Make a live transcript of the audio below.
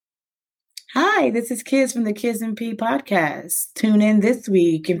Hi, this is Kids from the Kids and P podcast. Tune in this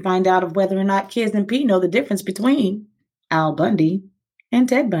week and find out of whether or not Kids and P know the difference between Al Bundy and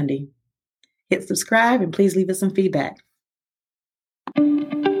Ted Bundy. Hit subscribe and please leave us some feedback. The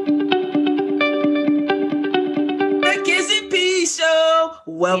Kids and P show.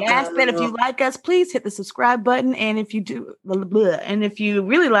 Welcome. Yes, but if you like us, please hit the subscribe button. And if you do, and if you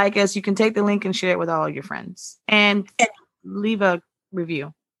really like us, you can take the link and share it with all your friends and leave a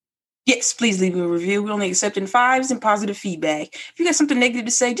review. Yes, please leave a review. We're only accepting 5s and positive feedback. If you got something negative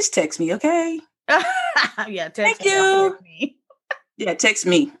to say, just text me, okay? Yeah, text me. Yeah, text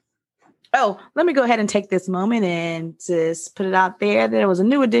me. Oh, let me go ahead and take this moment and just put it out there. There was a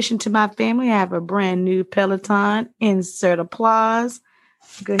new addition to my family. I have a brand new Peloton. Insert applause.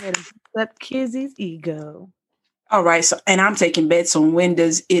 Go ahead and let Kizzy's ego. All right. So, and I'm taking bets on when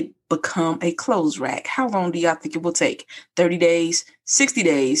does it become a clothes rack? How long do y'all think it will take? 30 days, 60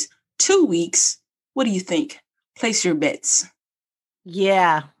 days, 2 weeks? What do you think? Place your bets.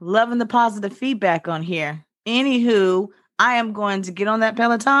 Yeah, loving the positive feedback on here. Anywho, I am going to get on that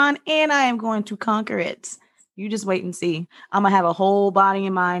Peloton and I am going to conquer it. You just wait and see. I'm going to have a whole body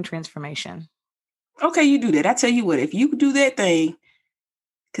and mind transformation. Okay, you do that. I tell you what, if you do that thing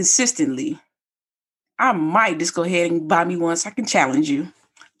consistently, I might just go ahead and buy me one so I can challenge you.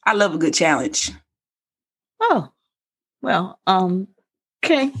 I love a good challenge. Oh, well,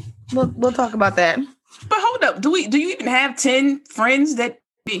 okay. We'll talk about that. But hold up, do you even have 10 friends that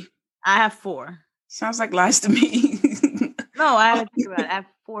be? I have 4. Sounds like lies to me. No, I have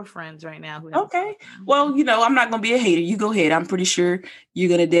 4 friends right now. Okay. Well, I'm not going to be a hater. You go ahead. I'm pretty sure you're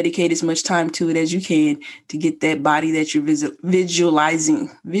going to dedicate as much time to it as you can to get that body that you're visualizing.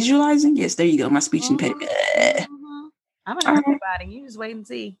 Visualizing? Yes, there you go. My speech impediment. I'm going to have a body. You just wait and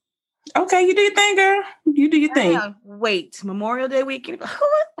see. Okay, you do your thing, girl. You do your thing. Wait, Memorial Day weekend.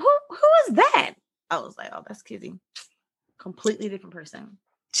 Who is that? I was like, oh, that's Kizzy. Completely different person.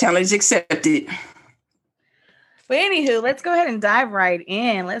 Challenge accepted. But anywho, let's go ahead and dive right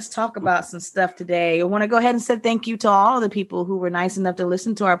in. Let's talk about some stuff today. I want to go ahead and say thank you to all of the people who were nice enough to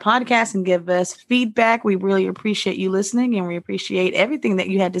listen to our podcast and give us feedback. We really appreciate you listening, and we appreciate everything that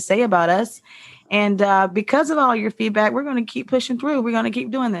you had to say about us. And because of all your feedback, we're going to keep pushing through. We're going to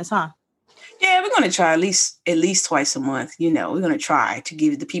keep doing this, huh? Yeah, we're going to try at least twice a month. We're going to try to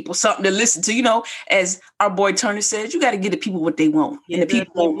give the people something to listen to. As our boy Turner says, you got to give the people what they want, and the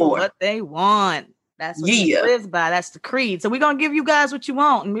people want more. What they want. That's what he lives by. That's the creed. So we're going to give you guys what you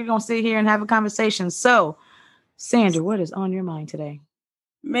want, and we're going to sit here and have a conversation. So, Sandra, what is on your mind today?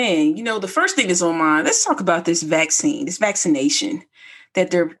 Man, the first thing that's on mind, let's talk about this vaccination that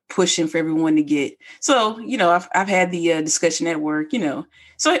they're pushing for everyone to get. So, I've had the discussion at work,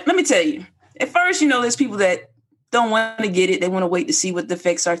 So let me tell you, at first, there's people that don't want to get it. They want to wait to see what the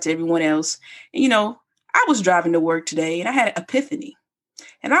effects are to everyone else. And, I was driving to work today and I had an epiphany.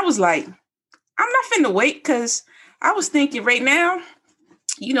 And I was like, I'm not finna wait because I was thinking right now,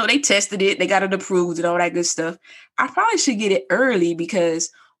 they tested it, they got it approved and all that good stuff. I probably should get it early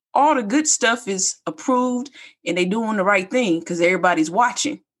because all the good stuff is approved and they doing the right thing because everybody's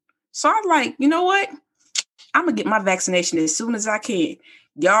watching. So I'm like, you know what? I'm going to get my vaccination as soon as I can.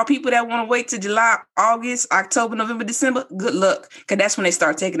 Y'all people that want to wait till July, August, October, November, December, good luck. Because that's when they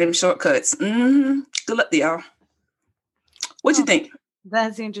start taking them shortcuts. Good luck to y'all. What you think?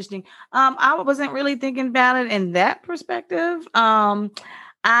 That's interesting. I wasn't really thinking about it in that perspective.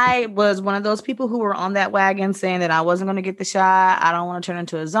 I was one of those people who were on that wagon saying that I wasn't going to get the shot. I don't want to turn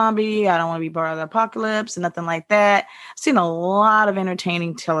into a zombie. I don't want to be part of the apocalypse and nothing like that. I've seen a lot of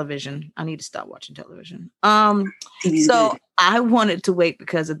entertaining television. I need to stop watching television. So I wanted to wait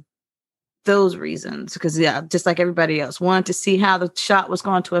because of those reasons. Because just like everybody else, wanted to see how the shot was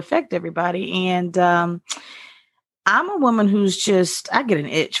going to affect everybody. And I'm a woman who's I get an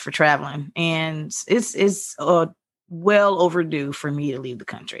itch for traveling, and it's well overdue for me to leave the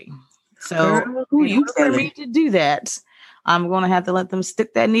country. So for me to do that, I'm going to have to let them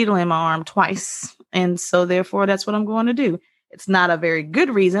stick that needle in my arm twice. And so therefore, that's what I'm going to do. It's not a very good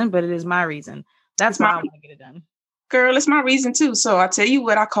reason, but it is my reason. That's why I want to get it done. Girl, it's my reason too. So I tell you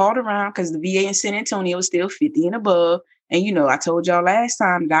what, I called around because the VA in San Antonio is still 50 and above. And, I told y'all last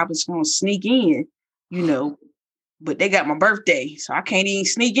time that I was going to sneak in, but they got my birthday. So I can't even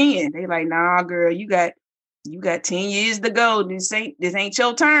sneak in. They like, nah, girl, you got 10 years to go. This ain't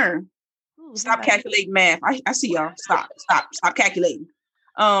your turn. Ooh, stop calculating math. I see y'all. Stop calculating.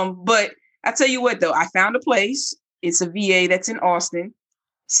 But I tell you what though, I found a place. It's a VA that's in Austin.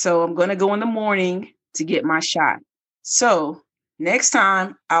 So I'm gonna go in the morning to get my shot. So next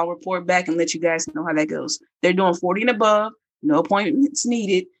time I'll report back and let you guys know how that goes. They're doing 40 and above, no appointments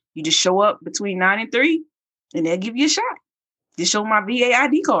needed. You just show up between 9 and 3, and they'll give you a shot. Just show my VA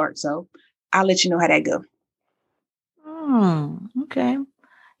ID card. So I'll let you know how that go. Okay.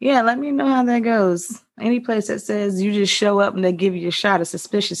 Yeah, let me know how that goes. Any place that says you just show up and they give you a shot is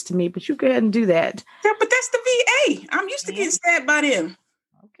suspicious to me, but you go ahead and do that. Yeah, but that's the VA. I'm used to getting stabbed by them.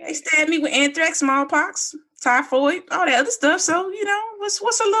 Okay. They stabbed me with anthrax, smallpox, typhoid, all that other stuff. So,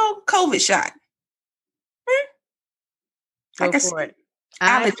 what's a little COVID shot? Go for it.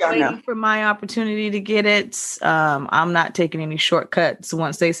 I'm waiting for my opportunity to get it. I'm not taking any shortcuts.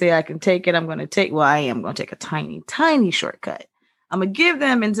 Once they say I can take it, I am going to take a tiny, tiny shortcut. I'm going to give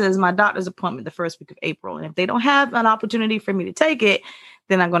them into my doctor's appointment the first week of April. And if they don't have an opportunity for me to take it,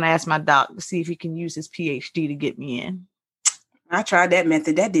 then I'm going to ask my doc to see if he can use his PhD to get me in. I tried that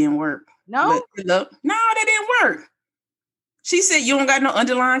method. That didn't work. No? No, that didn't work. She said, you don't got no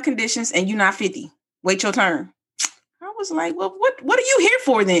underlying conditions and you're not 50. Wait your turn. I was like, well, what are you here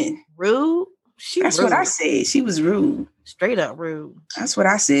for then? Rude. That's rude. What I said. She was rude. Straight up rude. That's what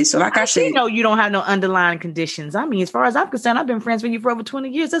I said. So like I said. You know you don't have no underlying conditions. I mean, as far as I'm concerned, I've been friends with you for over 20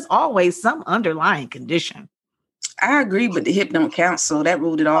 years. There's always some underlying condition. I agree, but the hip don't count. So that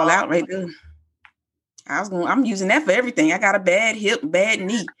ruled it all out right there. I'm using that for everything. I got a bad hip, bad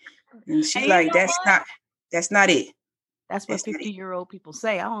knee. And she's like, that's not it. That's what 50-year-old people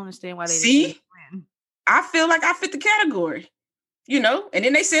say. I don't understand why they see. I feel like I fit the category, and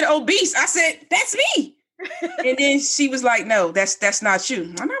then they said obese. I said, that's me. And then she was like, no, that's not you.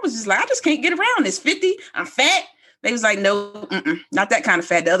 And I was just like, I just can't get around this 50. I'm fat. They was like, no, not that kind of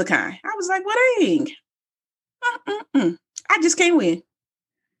fat, the other kind. I was like, well, dang. I just can't win.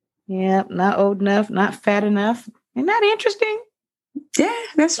 Yeah, not old enough, not fat enough. Isn't that interesting?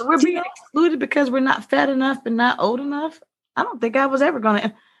 Yeah, so we're being excluded because we're not fat enough and not old enough. I don't think I was ever going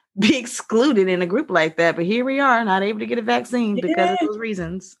to be excluded in a group like that, but here we are, not able to get a vaccine because of those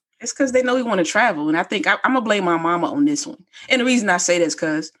reasons. It's because they know we want to travel, and I think I'm gonna blame my mama on this one. And the reason I say that is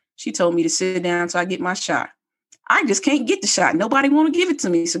because she told me to sit down until I get my shot. I just can't get the shot. Nobody want to give it to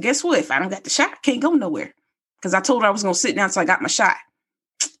me. So guess what? If I don't got the shot, I can't go nowhere. Because I told her I was gonna sit down until I got my shot.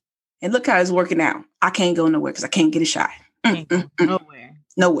 And look how it's working out. I can't go nowhere because I can't get a shot.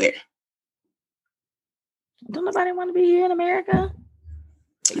 Nowhere. Don't nobody want to be here in America?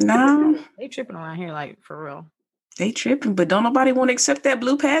 No. They tripping around here, like, for real. They tripping, but don't nobody want to accept that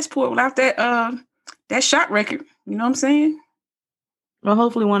blue passport without that shot record. You know what I'm saying? Well,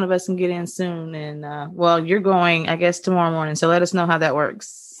 hopefully one of us can get in soon. And, you're going, I guess, tomorrow morning. So let us know how that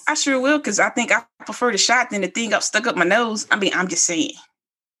works. I sure will, because I think I prefer the shot than the thing up stuck up my nose. I mean, I'm just saying.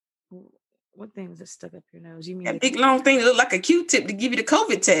 What thing is stuck up your nose? You mean that big long thing that looked like a Q-tip to give you the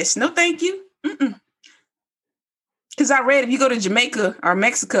COVID test? No, thank you. Because I read if you go to Jamaica or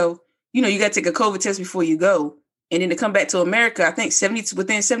Mexico, you got to take a COVID test before you go. And then to come back to America, I think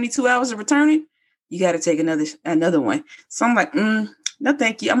within 72 hours of returning, you got to take another one. So I'm like, no,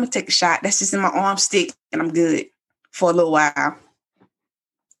 thank you. I'm going to take a shot. That's just in my arm stick and I'm good for a little while.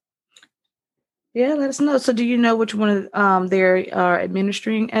 Yeah, let us know. So do you know which one they are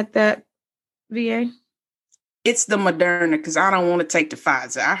administering at that VA? It's the Moderna because I don't want to take the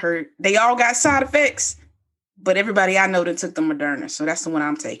Pfizer. I heard they all got side effects, but everybody I know that took the Moderna. So that's the one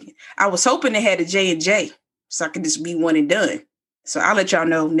I'm taking. I was hoping they had a J&J so I could just be one and done. So I'll let y'all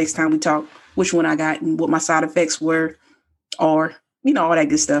know next time we talk which one I got and what my side effects were or, all that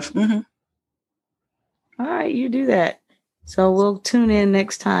good stuff. Mm-hmm. All right, you do that. So we'll tune in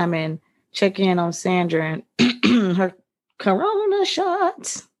next time and check in on Sandra and her corona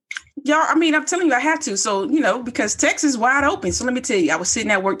shots. Y'all, I mean, I'm telling you, I have to. So, because Texas is wide open. So let me tell you, I was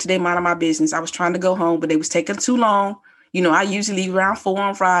sitting at work today, minding my business. I was trying to go home, but they was taking too long. I usually leave around 4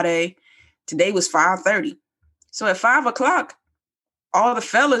 on Friday. Today was 5:30. So at 5 o'clock, all the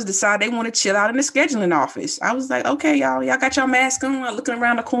fellas decide they want to chill out in the scheduling office. I was like, okay, y'all got your mask on. I'm looking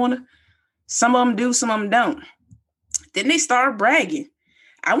around the corner. Some of them do, some of them don't. Then they started bragging.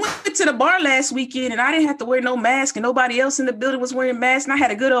 I went to the bar last weekend and I didn't have to wear no mask and nobody else in the building was wearing masks. And I had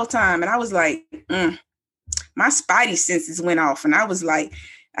a good old time. And I was like, my spidey senses went off. And I was like,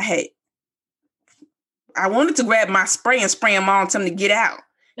 I wanted to grab my spray and spray them on, tell them to get out.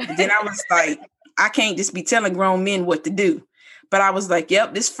 But then I was like, I can't just be telling grown men what to do. But I was like,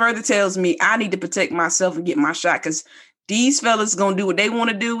 yep, this further tells me I need to protect myself and get my shot because these fellas going to do what they want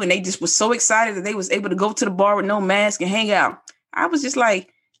to do. And they just were so excited that they was able to go to the bar with no mask and hang out. I was just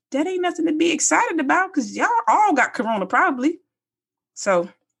like, that ain't nothing to be excited about because y'all all got corona probably. So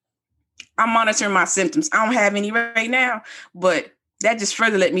I'm monitoring my symptoms. I don't have any right now, but that just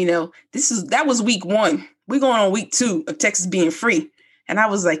further let me know that was week 1. We're going on week 2 of Texas being free. And I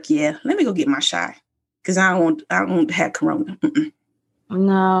was like, yeah, let me go get my shot because I don't have corona.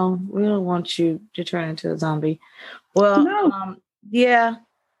 No, we don't want you to turn into a zombie. Well, No. yeah,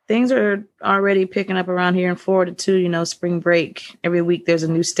 things are already picking up around here in Florida too. Spring break. Every week there's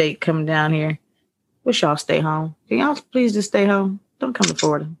a new state coming down here. Wish y'all stay home. Can y'all please just stay home? Don't come to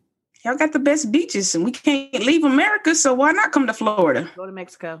Florida. Y'all got the best beaches and we can't leave America, so why not come to Florida? Go to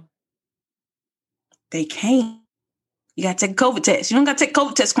Mexico. They can't. You got to take a COVID test. You don't got to take a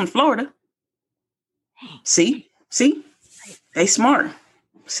COVID test to come to Florida. See? They smart.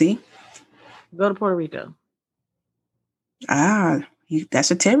 See? Go to Puerto Rico.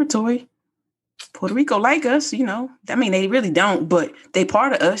 That's a territory. Puerto Rico like us, I mean, they really don't, but they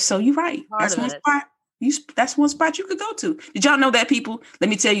part of us. So you're right. That's one spot. That's one spot you could go to. Did y'all know that, people? Let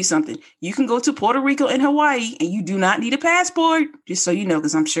me tell you something. You can go to Puerto Rico and Hawaii, and you do not need a passport. Just so you know,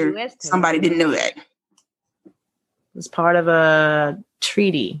 because I'm sure somebody didn't know that. It's part of a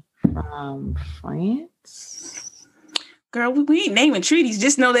treaty from France. Girl, we ain't naming treaties.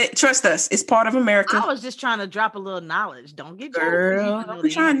 Just know that, trust us, it's part of America. I was just trying to drop a little knowledge. Don't get girl. I'm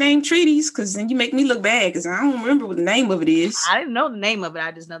trying to name treaties because then you make me look bad because I don't remember what the name of it is. I didn't know the name of it.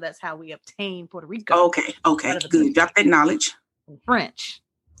 I just know that's how we obtained Puerto Rico. Okay, good. Drop that knowledge. French.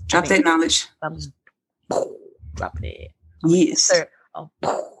 That knowledge. I'm just dropping it. Yes.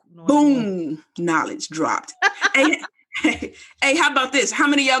 Boom. Knowledge dropped. hey, how about this? How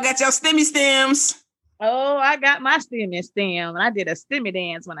many of y'all got y'all stimmy stems? Oh, I got my stimmy stem, and I did a stimmy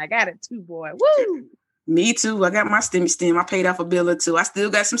dance when I got it too, boy. Woo! Me too. I got my stimmy stem. I paid off a bill or two. I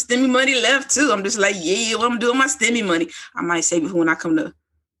still got some stimmy money left too. I'm just like, yeah, what I'm doing with my stimmy money. I might save it for when I come to.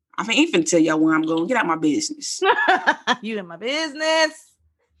 I ain't finna tell y'all where I'm going. Get out my business. You in my business?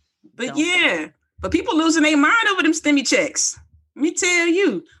 But but people losing their mind over them stimmy checks. Let me tell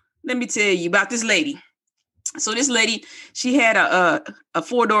you about this lady. So this lady, she had a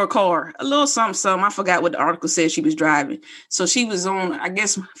 4-door car, a little something. I forgot what the article said she was driving. So she was on, I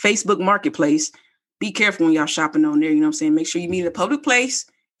guess, Facebook Marketplace. Be careful when y'all shopping on there. You know what I'm saying? Make sure you meet in a public place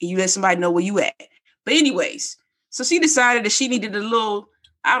and you let somebody know where you at. But anyways, so she decided that she needed a little,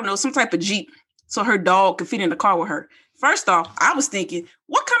 I don't know, some type of Jeep so her dog could fit in the car with her. First off, I was thinking,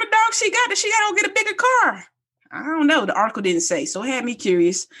 what kind of dog she got that she got to go get a bigger car? I don't know. The article didn't say. So it had me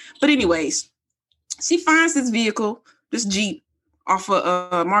curious. But anyways, she finds this vehicle, this Jeep, off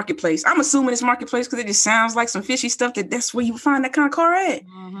a marketplace. I'm assuming it's marketplace because it just sounds like some fishy stuff. That's where you would find that kind of car at.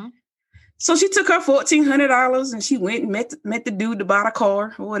 Mm-hmm. So she took her $1,400 and she went and met the dude to buy the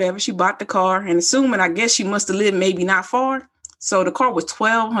car or whatever. She bought the car and assuming, I guess she must have lived maybe not far. So the car was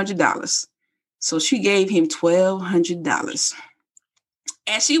 $1,200. So she gave him $1,200.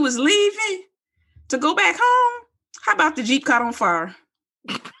 As she was leaving to go back home, how about the Jeep caught on fire?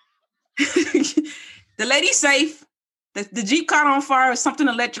 The lady's safe. The Jeep caught on fire. Something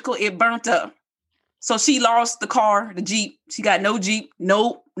electrical. It burnt up. So she lost the car, the Jeep. She got no Jeep,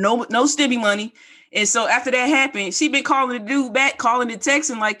 no stimmy money. And so after that happened, she been calling the dude back, calling the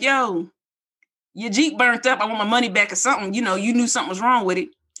texting like, yo, your Jeep burnt up. I want my money back or something. You knew something was wrong with it.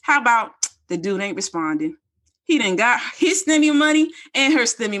 How about the dude ain't responding? He done got his stimmy money and her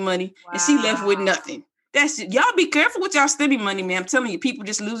stimmy money. Wow. And she left with nothing. That's it. Y'all be careful with y'all stimmy money, man. I'm telling you, people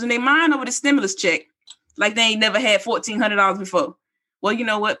just losing their mind over the stimulus check. Like they ain't never had $1,400 before. Well, you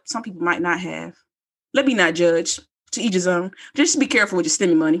know what? Some people might not have. Let me not judge. To each his own. Just be careful with your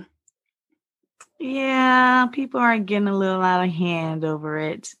stimmy money. Yeah, people are getting a little out of hand over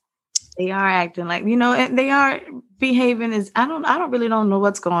it. They are acting like, they are behaving as I don't really know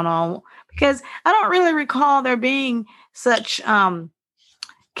what's going on because I don't really recall there being such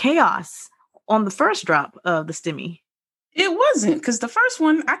chaos on the first drop of the stimmy. It wasn't because the first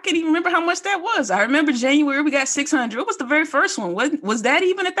one, I can't even remember how much that was. I remember January, we got $600. It was the very first one. Was that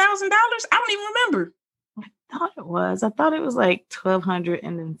even $1,000? I don't even remember. I thought it was. I thought it was like $1,200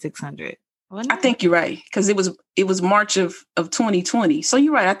 and then $600. I think you're right because it was March of 2020. So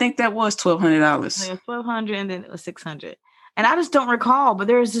you're right. I think that was $1,200. It was $1,200 and then it was $600. And I just don't recall. But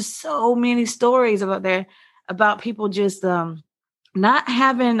there's just so many stories about people just not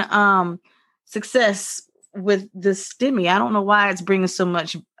having success with the stimmy. I don't know why it's bringing so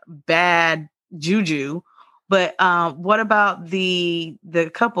much bad juju. But what about the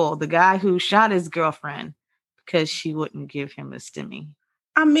couple, the guy who shot his girlfriend because she wouldn't give him a stimmy?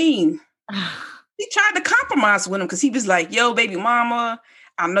 I mean, he tried to compromise with him because he was like, yo, baby mama,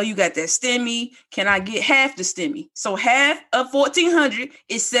 I know you got that stimmy. Can I get half the stimmy? So half of $1,400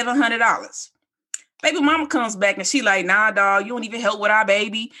 is $700. Baby mama comes back and she like, nah, dog, you don't even help with our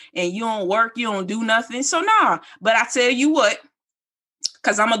baby and you don't work, you don't do nothing. So nah, but I tell you what,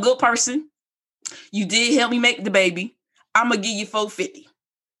 because I'm a good person. You did help me make the baby. I'm going to give you $450.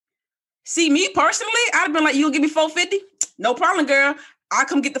 See, me personally, I'd have been like, you'll give me $450? No problem, girl. I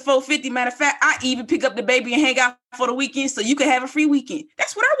come get the 450. Matter of fact, I even pick up the baby and hang out for the weekend so you can have a free weekend.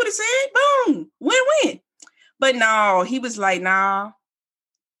 That's what I would have said. Boom. Win-win. But no, he was like, nah,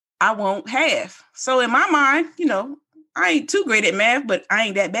 I won't have. So in my mind, I ain't too great at math, but I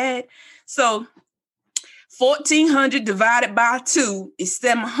ain't that bad. So 1,400 divided by 2 is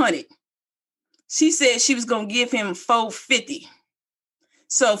 700. She said she was going to give him 450.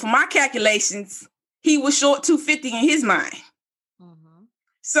 So for my calculations, he was short 250 in his mind. Mm-hmm.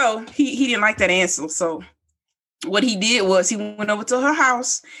 So he didn't like that answer. So what he did was he went over to her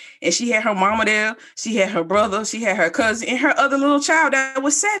house and she had her mama there. She had her brother. She had her cousin and her other little child that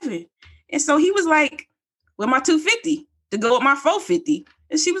was 7. And so he was like, with my 250 to go with my 450.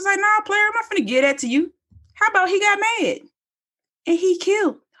 And she was like, nah, player, I'm not going to give that to you. How about he got mad? And he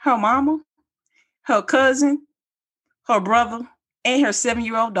killed her mama, her cousin, her brother, and her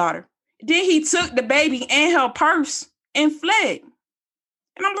 7-year-old daughter. Then he took the baby and her purse and fled.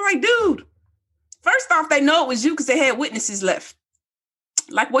 And I'm like, dude, first off, they know it was you because they had witnesses left.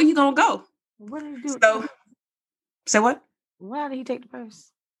 Like, where you going to go? What did he do? So, say what? Why did he take the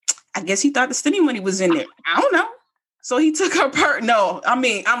purse? I guess he thought the stimmy money was in there. I don't know. So he took her purse. No, I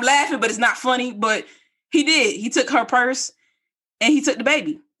mean, I'm laughing, but it's not funny. But he did. He took her purse and he took the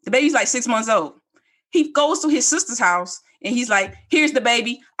baby. The baby's like 6 months old. He goes to his sister's house and he's like, here's the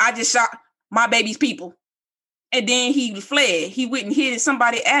baby. I just shot my baby's people. And then he fled. He went and hid in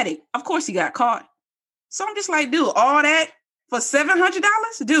somebody's attic. Of course he got caught. So I'm just like, dude, all that for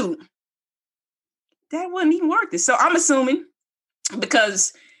 $700? Dude, that wasn't even worth it. So I'm assuming,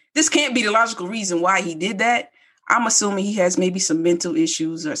 because this can't be the logical reason why he did that, I'm assuming he has maybe some mental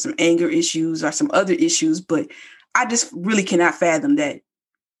issues or some anger issues or some other issues, but I just really cannot fathom that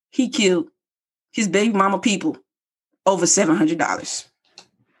he killed his baby mama people over $700.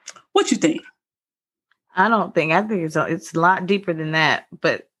 What you think? I think it's a lot deeper than that,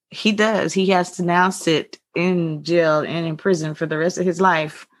 but he does. He has to now sit in jail and in prison for the rest of his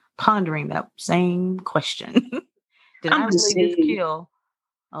life, pondering that same question. Did I really just kill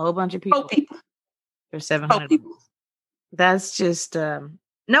a whole bunch of people for $700? That's just no.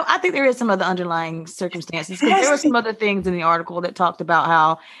 I think there is some other underlying circumstances, because there were some other things in the article that talked about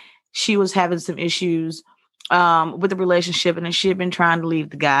how she was having some issues with the relationship, and that she had been trying to leave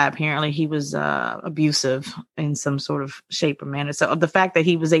the guy. Apparently, he was abusive in some sort of shape or manner. So the fact that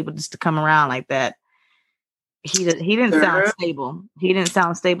he was able just to come around like that, he didn't sound stable. He didn't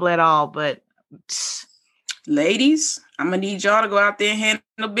sound stable at all. But ladies, I'm gonna need y'all to go out there and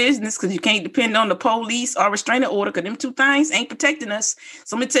handle business, because you can't depend on the police or restraining order, because them two things ain't protecting us.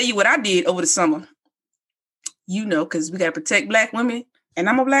 So I'm gonna tell you what I did over the summer. Because we gotta protect Black women, and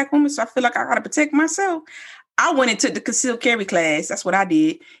I'm a Black woman, so I feel like I gotta protect myself. I went and took the concealed carry class. That's what I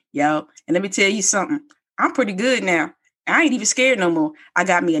did, yo. And let me tell you something. I'm pretty good now. I ain't even scared no more. I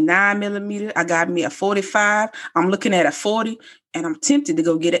got me a 9mm. I got me a 45. I'm looking at a 40, and I'm tempted to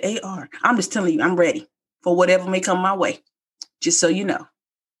go get an AR. I'm just telling you, I'm ready for whatever may come my way. Just so you know.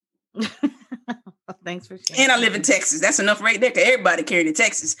 Thanks for sharing. And I live in Texas. That's enough right there, because everybody carried in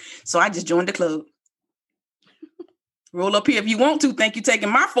Texas. So I just joined the club. Roll up here if you want to. Think you taking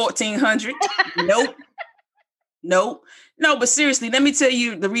my 1,400. Nope. No, but seriously, let me tell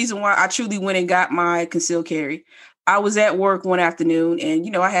you the reason why I truly went and got my concealed carry. I was at work one afternoon, and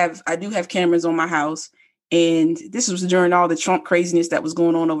I do have cameras on my house, and this was during all the Trump craziness that was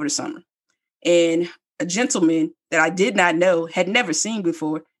going on over the summer. And a gentleman that I did not know, had never seen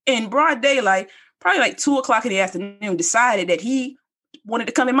before, in broad daylight, probably like 2:00 in the afternoon, decided that he wanted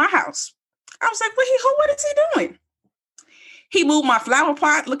to come in my house. I was like, what is he doing? He moved my flower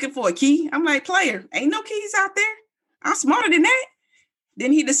pot looking for a key. I'm like, player, ain't no keys out there. I'm smarter than that.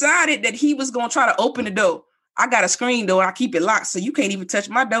 Then he decided that he was going to try to open the door. I got a screen door. I keep it locked, so you can't even touch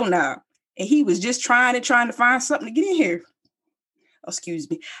my doorknob. And he was just trying to find something to get in here. Oh, excuse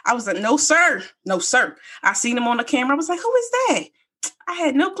me. I was like, no, sir. No, sir. I seen him on the camera. I was like, who is that? I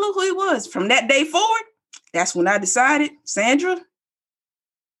had no clue who he was. From that day forward, that's when I decided, Sandra,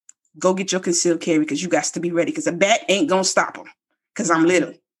 go get your concealed carry, because you got to be ready, because a bat ain't going to stop him, because I'm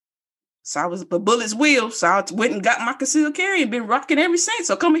little. So but bullets will. So I went and got my concealed carry and been rocking ever since.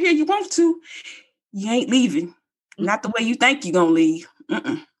 So come here, you want to. You ain't leaving. Not the way you think you're going to leave.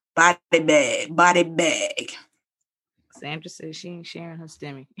 Body bag. Sandra says she ain't sharing her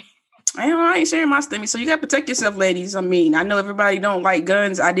stimmy. I ain't sharing my stimmy. So you got to protect yourself, ladies. I mean, I know everybody don't like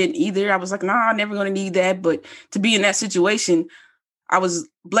guns. I didn't either. I was like, I'm never going to need that. But to be in that situation, I was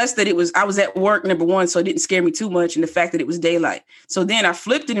blessed that I was at work, number one, so it didn't scare me too much. And the fact that it was daylight. So then I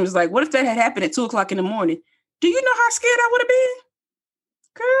flipped it and was like, what if that had happened at 2:00 in the morning? Do you know how scared I would have been?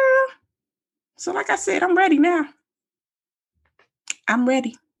 Girl. So like I said, I'm ready now. I'm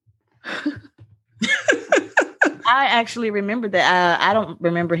ready. I actually remember that. I don't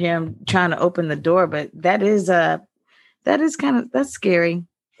remember him trying to open the door, but that's scary.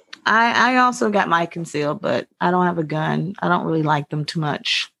 I also got my concealed, but I don't have a gun. I don't really like them too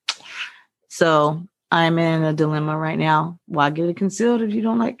much. So I'm in a dilemma right now. Why get it concealed if you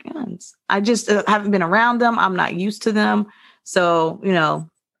don't like guns? I just haven't been around them. I'm not used to them. So,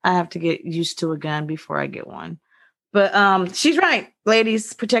 I have to get used to a gun before I get one. But she's right.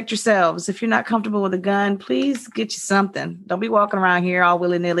 Ladies, protect yourselves. If you're not comfortable with a gun, please get you something. Don't be walking around here all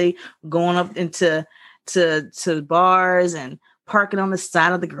willy-nilly, going up into to bars and parking on the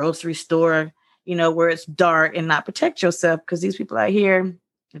side of the grocery store, where it's dark, and not protect yourself, because these people out here,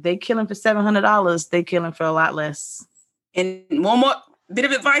 if they killing for $700, they killing for a lot less. And one more bit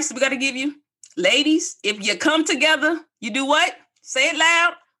of advice we got to give you. Ladies, if you come together, you do what? Say it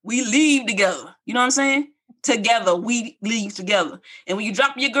loud. We leave together. You know what I'm saying? Together, we leave together. And when you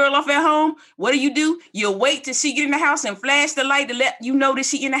drop your girl off at home, what do? You wait till she get in the house and flash the light to let you know that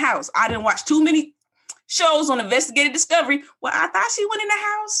she in the house. I didn't watch too many shows on Investigative Discovery. Well, I thought she went in the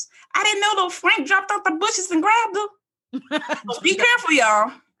house. I didn't know though. Frank dropped off the bushes and grabbed her. So be careful,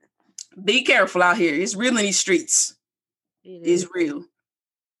 y'all. Be careful out here. It's real in these streets. It's real.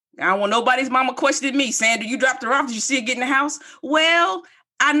 I don't want nobody's mama questioning me, saying, "Do you dropped her off? Did you see her get in the house?" Well,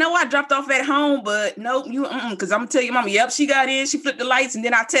 I know I dropped off at home, but no, because I'm gonna tell you, mama, yep, she got in, she flipped the lights, and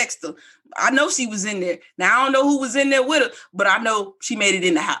then I texted her. I know she was in there. Now I don't know who was in there with her, but I know she made it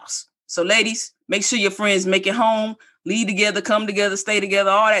in the house. So ladies, make sure your friends make it home, leave together, come together, stay together,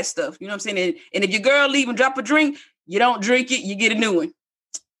 all that stuff. You know what I'm saying? And if your girl leave and drop a drink, you don't drink it, you get a new one.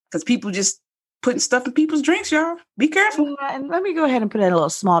 Because people just putting stuff in people's drinks, y'all. Be careful. And let me go ahead and put a little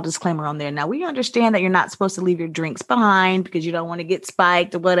small disclaimer on there. Now, we understand that you're not supposed to leave your drinks behind because you don't want to get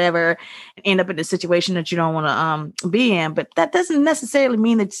spiked or whatever and end up in a situation that you don't want to be in. But that doesn't necessarily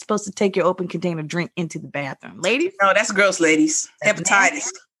mean that you're supposed to take your open container drink into the bathroom. Ladies? No, that's gross, ladies. Hepatitis.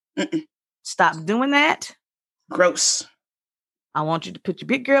 Stop doing that. Gross. I want you to put your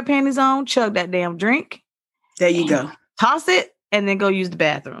big girl panties on, chug that damn drink. There you go. Toss it. And then go use the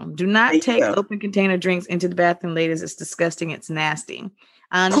bathroom. Do not take open container drinks into the bathroom, ladies. It's disgusting. It's nasty.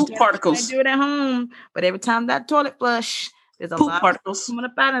 I understand poop particles. I do it at home, but every time that toilet flush, there's a poop lot particles coming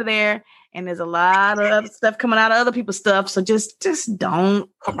up out of there, and there's a lot of other stuff coming out of other people's stuff. So just don't.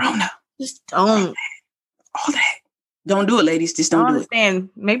 Corona. Just don't. All that. Don't do it, ladies. Just don't do it.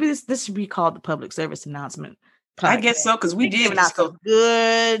 Maybe this should be called the public service announcement. I guess so, because we did some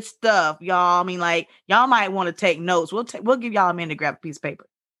good stuff, y'all. I mean, like, y'all might want to take notes. We'll give y'all a minute to grab a piece of paper.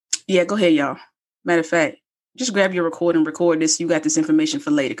 Yeah, go ahead, y'all. Matter of fact, just grab your recorder and record this. You got this information for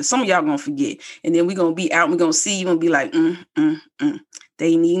later, because some of y'all gonna forget, and then we're gonna be out. And we're gonna see you and be like, They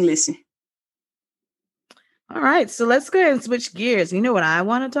ain't even listen. All right, so let's go ahead and switch gears. You know what I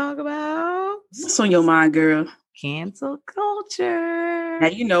want to talk about? What's on your mind, girl? Cancel culture. Now,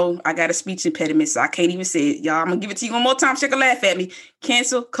 you know, I got a speech impediment, so I can't even say it. Y'all, I'm going to give it to you one more time. She can laugh at me.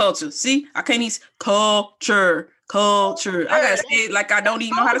 Cancel culture. See, I can't even culture. I got to say it like I don't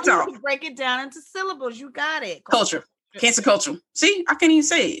even know how to talk. Break it down into syllables. You got it. Culture. Cancel culture. See, I can't even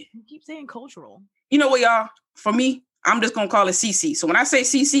say it. You keep saying cultural. You know what, y'all? For me, I'm just going to call it CC. So when I say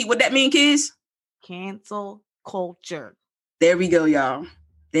CC, what that mean, kids? Cancel culture. There we go, y'all.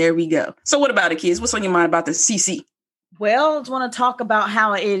 There we go. So what about it, kids? What's on your mind about the CC? Well, I just want to talk about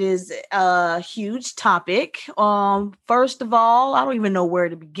how it is a huge topic. First of all, I don't even know where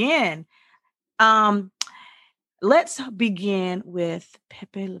to begin. Let's begin with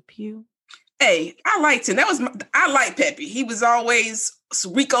Pepe Le Pew. Hey, I liked him. I like Pepe. He was always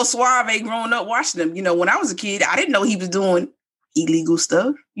Rico Suave growing up watching him. You know, when I was a kid, I didn't know he was doing illegal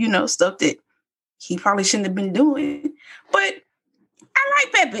stuff, stuff that he probably shouldn't have been doing. But I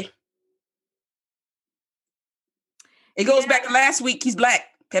like Pepe. It goes back to last week. He's black.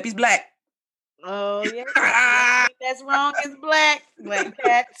 Pepe's black. Oh, yeah. That's wrong. It's black. Black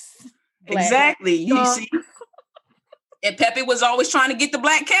cats. Black. Exactly. You see? And Pepe was always trying to get the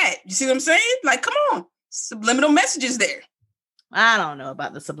black cat. You see what I'm saying? Like, come on. Subliminal messages there. I don't know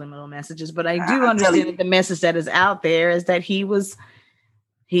about the subliminal messages, but I do understand that the message that is out there is that he was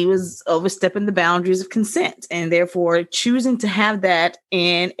overstepping the boundaries of consent, and therefore choosing to have that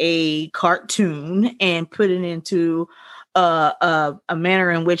in a cartoon and put it into a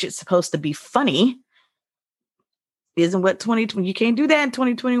manner in which it's supposed to be funny isn't what 2020. You can't do that in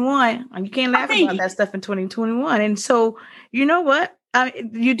 2021. You can't laugh about that stuff in 2021. And so, you know what?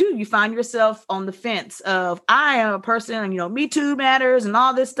 You find yourself on the fence of, I am a person, Me Too matters and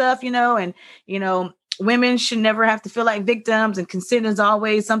all this stuff, and, women should never have to feel like victims, and consent is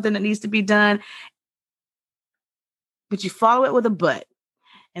always something that needs to be done. but you follow it with a but.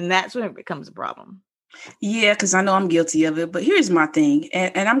 And that's when it becomes a problem. Yeah, because I know I'm guilty of it. But here's my thing.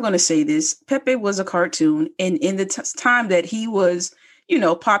 And I'm going to say this. Pepe was a cartoon. And in the time that he was,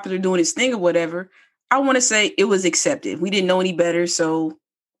 popular doing his thing or whatever, I want to say it was accepted. We didn't know any better. So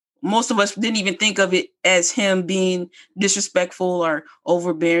most of us didn't even think of it as him being disrespectful or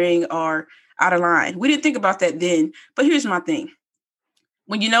overbearing or out of line. We didn't think about that then. But here's my thing.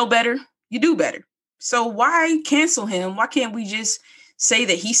 When you know better, you do better. So why cancel him? Why can't we just say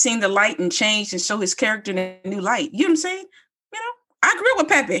that he's seen the light and changed and show his character in a new light? You know what I'm saying? I agree with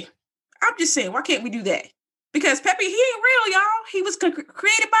Pepe. I'm just saying, why can't we do that? Because Pepe, he ain't real, y'all. He was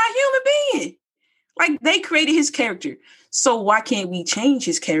created by a human being. Like, they created his character. So why can't we change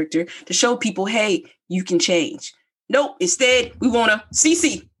his character to show people, hey, you can change? Nope. Instead, we want to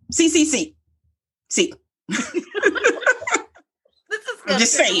C. I'm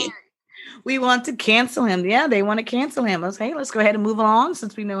just saying. We want to cancel him. Yeah, they want to cancel him. Let's go ahead and move along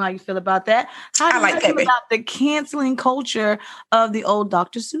since we know how you feel about that. How do you feel about the canceling culture of the old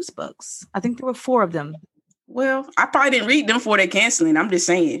Dr. Seuss books? I think there were 4 of them. Well, I probably didn't read them for their canceling. I'm just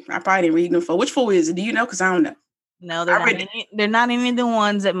saying. I probably didn't read them for. Which 4 is it? Do you know? Because I don't know. No, they're not any of the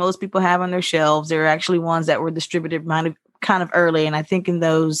ones that most people have on their shelves. They're actually ones that were distributed kind of early. And I think in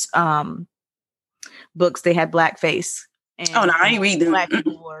those books, they had blackface. Oh, no, I ain't read them. Black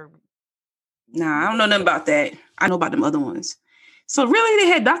people were... Nah, I don't know nothing about that. I know about them other ones. So really, they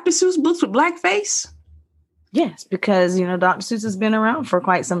had Dr. Seuss books with blackface? Yes, because, Dr. Seuss has been around for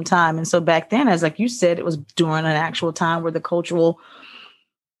quite some time. And so back then, as like you said, it was during an actual time where the cultural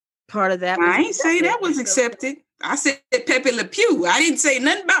part of that was... I ain't say that was accepted. I said Pepe Le Pew. I didn't say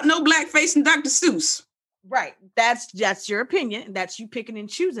nothing about no blackface and Dr. Seuss. Right. That's your opinion. That's you picking and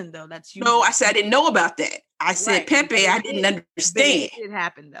choosing, though. That's you. No, I said I didn't know about that. I said Pepe. I didn't understand. It did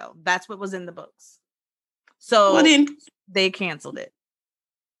happen, though. That's what was in the books. So then they canceled it.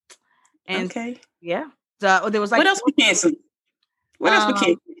 And okay. Yeah. So there was like... What else we canceled?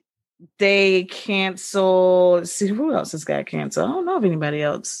 They canceled. Let's see, who else has got canceled? I don't know of anybody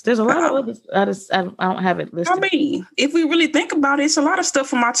else. There's a lot of others. I don't have it listed. I mean, if we really think about it, it's a lot of stuff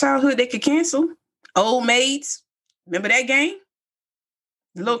from my childhood they could cancel. Old Maids. Remember that game?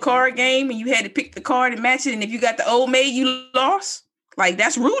 The little card game, and you had to pick the card and match it. And if you got the old maid, you lost. Like,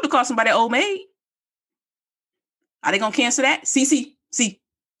 that's rude to call somebody old maid. Are they going to cancel that? See.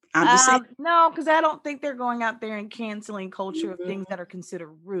 I'm just saying. No, because I don't think they're going out there and canceling culture of things that are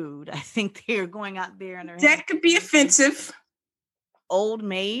considered rude. I think they're going out there and that could be offensive. Old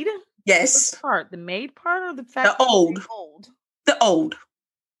maid? Yes. What part? The maid part or the fact the old? The old.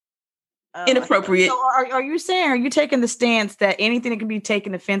 Inappropriate. So are you saying, are you taking the stance that anything that can be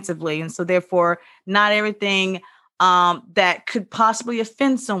taken offensively, and so therefore not everything that could possibly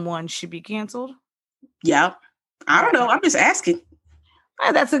offend someone should be canceled? Yeah. I don't know. I'm just asking.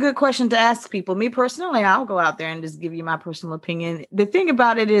 That's a good question to ask people. Me personally, I'll go out there and just give you my personal opinion. The thing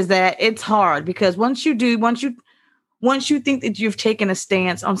about it is that it's hard because once you think that you've taken a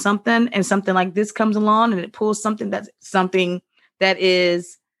stance on something and something like this comes along and it pulls something that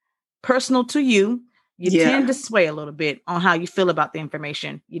is personal to you, you tend to sway a little bit on how you feel about the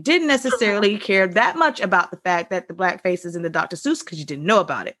information. You didn't necessarily care that much about the fact that the blackface is in the Dr. Seuss because you didn't know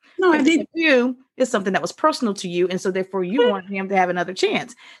about it. No, I didn't. You is something that was personal to you, and so therefore you want him to have another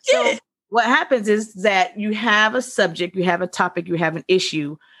chance. So what happens is that you have a subject, you have a topic, you have an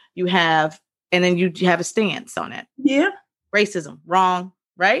issue, and then you have a stance on it. Yeah. Racism, wrong,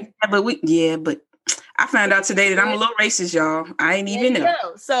 right? But I found out today that I'm a little racist, y'all. I ain't even know.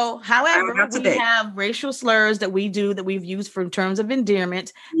 So, however, we have racial slurs that we've used for terms of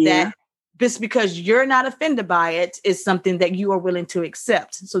endearment that just because you're not offended by it is something that you are willing to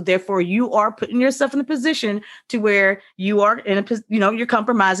accept. So therefore you are putting yourself in a position to where you are you're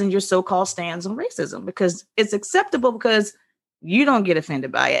compromising your so-called stance on racism because it's acceptable because you don't get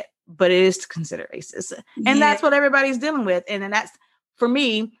offended by it, but it is considered racist. And that's what everybody's dealing with. And then that's, for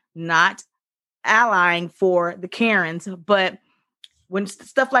me, not allying for the Karens, but when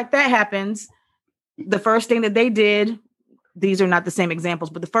stuff like that happens, the first thing that they did, these are not the same examples,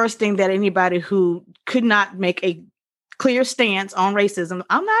 but the first thing that anybody who could not make a clear stance on racism,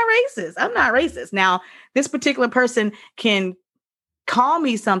 I'm not racist. Now, this particular person can call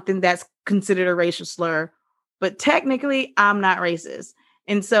me something that's considered a racial slur, but technically I'm not racist.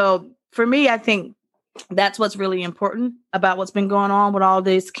 And so for me, I think that's what's really important about what's been going on with all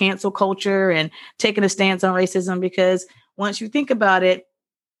this cancel culture and taking a stance on racism, because once you think about it,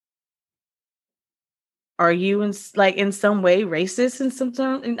 are you in some way racist in some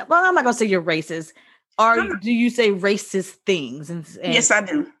terms? Well, I'm not gonna say you're racist. Do you say racist things? And yes, I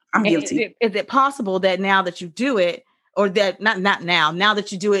do. I'm guilty. Is it possible that now that you do it, or that not now, now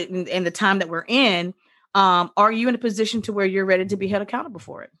that you do it in the time that we're in, are you in a position to where you're ready to be held accountable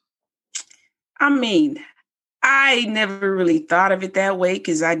for it? I mean, I never really thought of it that way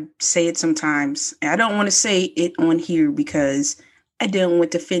because I say it sometimes. And I don't want to say it on here because I don't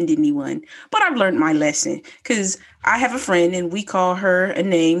want to offend anyone. But I've learned my lesson because I have a friend and we call her a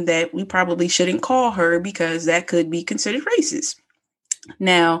name that we probably shouldn't call her because that could be considered racist.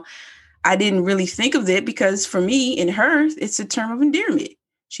 Now, I didn't really think of it because for me and her, it's a term of endearment.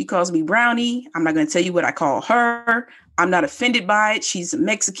 She calls me Brownie. I'm not going to tell you what I call her. I'm not offended by it. She's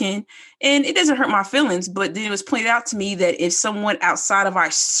Mexican and it doesn't hurt my feelings. But then it was pointed out to me that if someone outside of our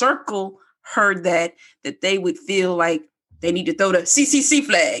circle heard that they would feel like they need to throw the CCC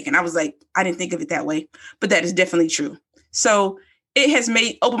flag. And I was like, I didn't think of it that way, but that is definitely true. So it has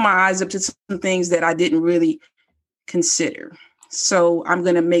opened my eyes up to some things that I didn't really consider. So I'm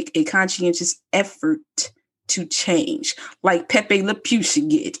going to make a conscientious effort to change, like Pepe Le Pew should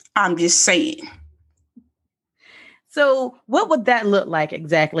get. I'm just saying. So what would that look like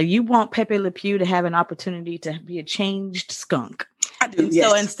exactly? You want Pepe Le Pew to have an opportunity to be a changed skunk. I do, yes.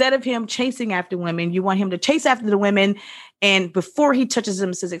 So instead of him chasing after women, you want him to chase after the women. And before he touches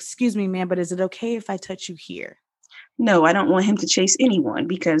them, says, "Excuse me, ma'am, but is it okay if I touch you here?" No, I don't want him to chase anyone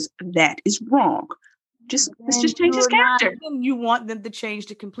because that is wrong. Let's just change his character. You want them to change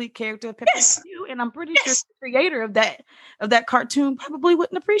the complete character of Pepe Le Pew, and I'm pretty sure the creator of that cartoon probably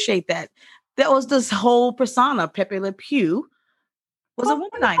wouldn't appreciate that. That was this whole persona. Pepe Le Pew was a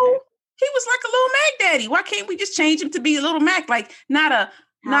womanizer. He was like a little Mac daddy. Why can't we just change him to be a little Mac? Like not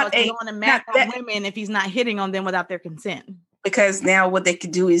going to Mac on women if he's not hitting on them without their consent. Because now what they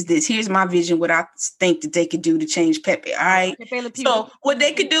could do is this. Here's my vision, what I think that they could do to change Pepe. All right. So what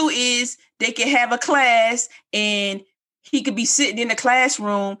they could do is they could have a class and he could be sitting in the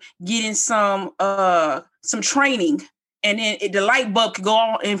classroom getting some training. And then the light bulb could go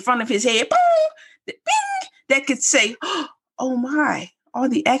on in front of his head. Boom, bing, that could say, "Oh my, all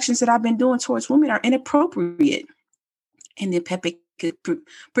the actions that I've been doing towards women are inappropriate." And then Pepe could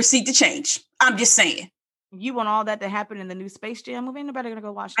proceed to change. I'm just saying. You want all that to happen in the new Space Jam movie? Nobody gonna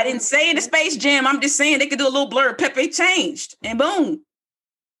go watch that. I didn't say in the Space Jam. I'm just saying they could do a little blur. Pepe changed, and boom.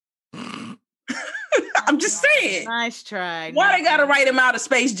 I'm just saying. Nice try. Why they gotta write him out of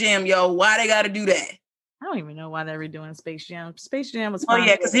Space Jam, yo? Why they gotta do that? I don't even know why they're redoing Space Jam. Space Jam was fun. Oh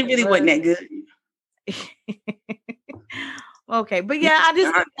yeah, because it really wasn't that good. Okay, but yeah, I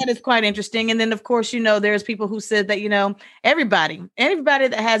just think that is quite interesting. And then, of course, there's people who said that everybody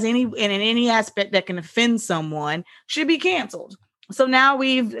that has any aspect that can offend someone should be canceled. So now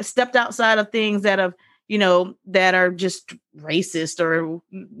we've stepped outside of things that have that are just racist or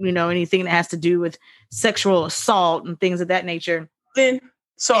anything that has to do with sexual assault and things of that nature.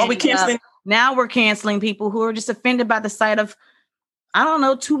 So are we canceling? Now we're canceling people who are just offended by the sight of, I don't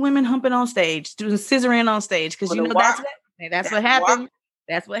know, two women humping on stage, doing scissoring on stage, because that's what happened.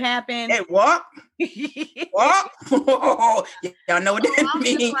 That's what happened. Hey, what? What? Y'all know what that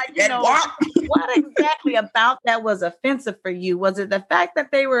means. What exactly about that was offensive for you? Was it the fact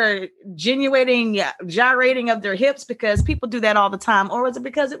that they were gyrating of their hips, because people do that all the time, or was it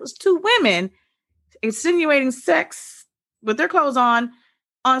because it was two women insinuating sex with their clothes on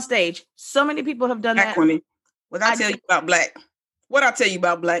stage? So many people have done that. Women. What I tell you about black? What I tell you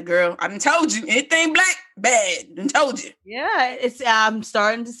about black, girl? I done told you anything black bad. I done told you. Yeah, I'm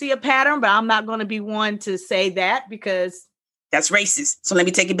starting to see a pattern, but I'm not going to be one to say that because that's racist. So let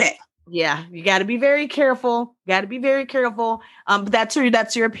me take it back. Yeah, you got to be very careful. But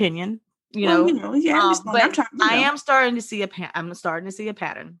that's your opinion. But I am starting to see a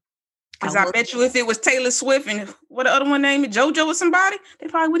pattern. Because I bet you if it was Taylor Swift and what the other one named JoJo or somebody, they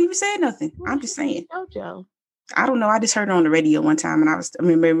probably wouldn't even say nothing. I'm just saying. JoJo. I don't know. I just heard her on the radio one time and I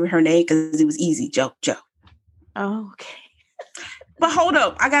remember her name because it was easy. JoJo. Oh, okay. But hold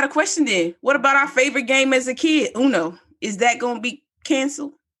up. I got a question then. What about our favorite game as a kid? Uno. Is that going to be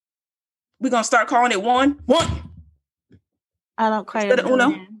canceled? We're going to start calling it one? I don't quite know.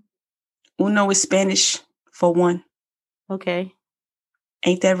 Uno? Uno is Spanish for one. Okay.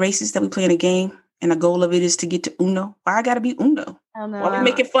 Ain't that racist that we playing a game and the goal of it is to get to Uno? Why I gotta be Uno? Why are we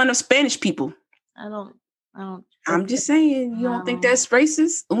making fun of Spanish people? I don't. I'm just saying, you don't think that's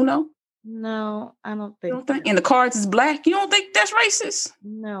racist? Uno? No, I don't think. You don't think? And the cards is black. You don't think that's racist?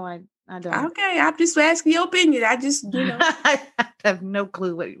 No, I don't. Okay, I'm just asking your opinion. I just, I have no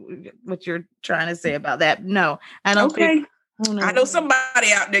clue what you're trying to say about that. No, I don't think. I know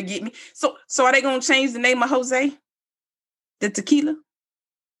somebody out there get me. So are they gonna change the name of Jose? The tequila?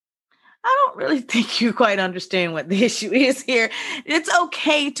 I don't really think you quite understand what the issue is here. It's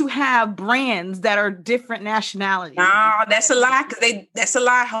okay to have brands that are different nationalities. No, that's a lie. That's a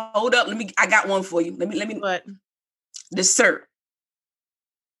lie. Hold up. I got one for you. Let me. What? The Sir.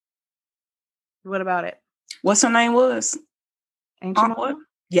 What about it? What's her name was? Ain't you what?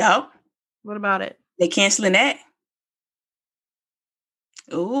 Yeah. What about it? They canceling that.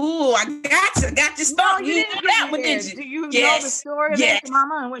 Oh, I got you stuck. No, you didn't know that one, did you? Do you know the story of Aunt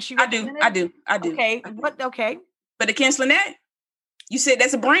Jemima and what she represented? I do. Okay, what? Okay. But they're canceling that. You said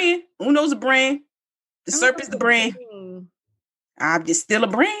that's a brand. Uno's a brand. The Serpent's the brand. I'm just still a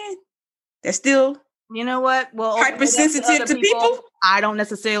brand. That's still. You know what? Well, hypersensitive to people. I don't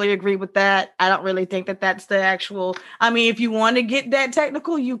necessarily agree with that. I don't really think that that's the actual. I mean, if you want to get that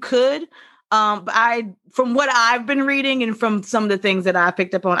technical, you could. But from what I've been reading and from some of the things that I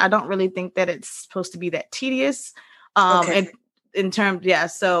picked up on, I don't really think that it's supposed to be that tedious. And in terms, yeah.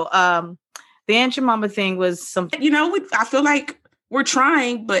 So, the Aunt Jemima thing was something. I feel like we're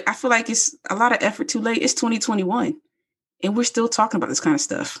trying, but I feel like it's a lot of effort too late. It's 2021, and we're still talking about this kind of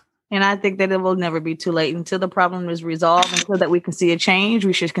stuff. And I think that it will never be too late until the problem is resolved, until that we can see a change.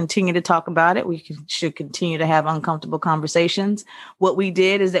 We should continue to talk about it. Should continue to have uncomfortable conversations. What we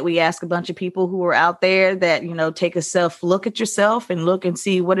did is that we asked a bunch of people who were out there that, take a look at yourself and look and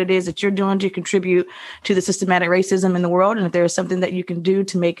see what it is that you're doing to contribute to the systematic racism in the world. And if there is something that you can do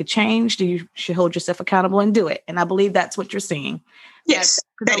to make a change, you should hold yourself accountable and do it. And I believe that's what you're seeing. Yes.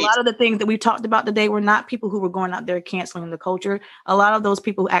 Because a lot of the things that we talked about today were not people who were going out there canceling the culture. A lot of those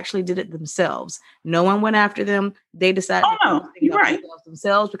people actually did it themselves. No one went after them. They decided you're right.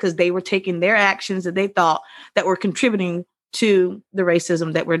 themselves because they were taking their actions that they thought that were contributing to the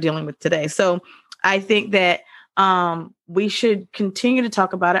racism that we're dealing with today. So I think that we should continue to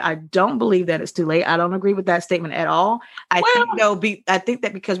talk about it. I don't believe that it's too late. I don't agree with that statement at all. I think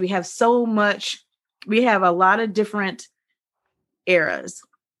that because we have a lot of different eras,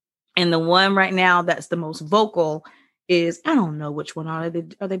 and the one right now that's the most vocal is, I don't know which one are they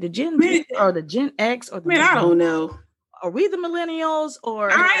the Gen Z or the Gen X or the I don't know. Are we the millennials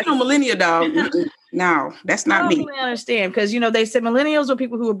or I ain't no millennial dog? No, that's not me. I don't really understand because they said millennials are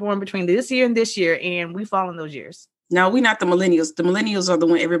people who were born between this year and this year, and we fall in those years. No, we're not the millennials. The millennials are the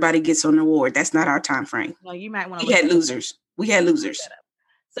one everybody gets on the award. That's not our time frame. No, you might want to. We had losers.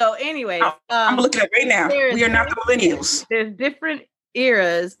 So anyway, I'm looking at it right now. We are not the millennials. There's different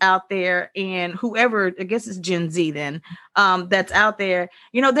eras out there, and whoever, I guess it's Gen Z then, that's out there.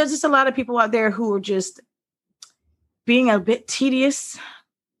 There's just a lot of people out there who are just being a bit tedious.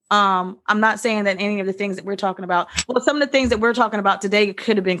 I'm not saying that any of the things that we're talking about, some of the things that we're talking about today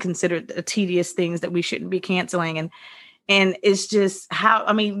could have been considered tedious things that we shouldn't be canceling. And it's just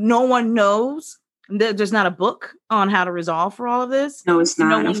no one knows. There's not a book on how to resolve for all of this. No, it's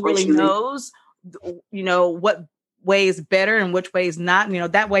not. No one really knows, what way is better and which way is not.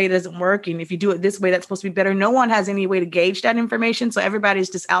 That way it doesn't work. And if you do it this way, that's supposed to be better. No one has any way to gauge that information. So everybody's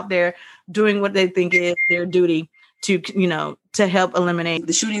just out there doing what they think is their duty to help eliminate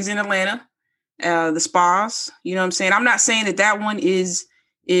the shootings in Atlanta, the spas. You know what I'm saying? I'm not saying that one is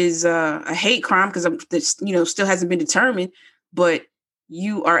a hate crime because still hasn't been determined, but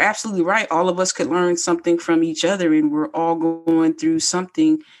you are absolutely right. All of us could learn something from each other, and we're all going through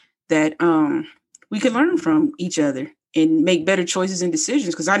something that we could learn from each other and make better choices and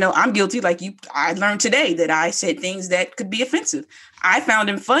decisions. Because I know I'm guilty, like you. I learned today that I said things that could be offensive. I found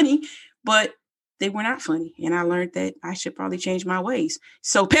them funny, but they were not funny. And I learned that I should probably change my ways.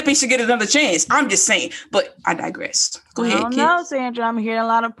 So Pepe should get another chance. I'm just saying, but I digress. Go ahead, kid. No, Sandra, I'm hearing a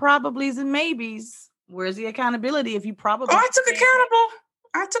lot of probablys and maybes. Where's the accountability if you probably... I took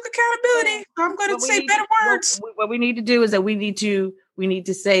accountability. So I'm going to say better words. What we need to do is that we need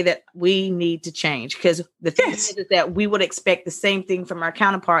to say that we need to change, because the thing is that we would expect the same thing from our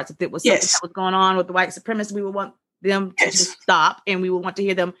counterparts. If it was something that was going on with the white supremacists, we would want them to just stop, and we would want to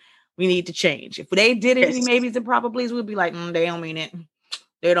hear them. We need to change. If they did any maybes and probablys, we'd be like, they don't mean it.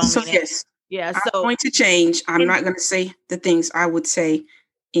 They don't mean it. Yeah. So I'm going to change. I'm not going to say the things I would say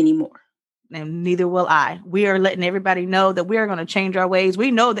anymore. And neither will I. We are letting everybody know that we are going to change our ways.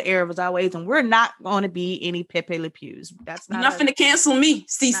 We know the error of our ways, and we're not going to be any Pepe Le Pews. That's not nothing to cancel me.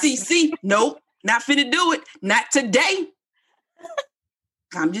 CCC. Nope. Not finna do it. Not today.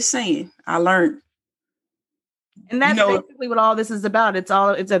 I'm just saying. I learned. And that's basically what all this is about. It's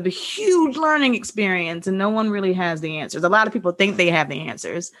a huge learning experience, and no one really has the answers. A lot of people think they have the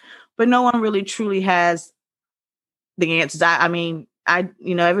answers, but no one really truly has the answers. I mean,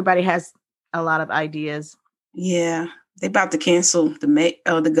 everybody has a lot of ideas. Yeah, they about to cancel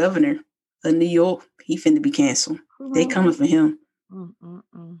the governor of New York. He finna be canceled. They coming for him.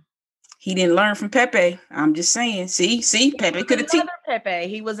 He didn't learn from Pepe. I'm just saying. See, Pepe could have teach. Pepe.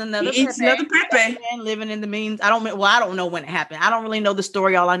 He was another He's Pepe. another Pepe. Man living in the means. I don't know when it happened. I don't really know the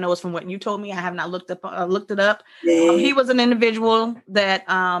story. All I know is from what you told me. I have not looked it up. Yeah. He was an individual that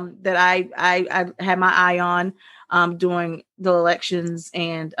I had my eye on during the elections,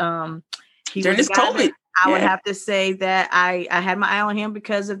 and he during was this COVID. I would have to say that I had my eye on him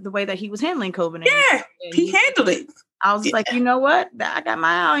because of the way that he was handling COVID. Yeah, he handled it. I was like, you know what? I got my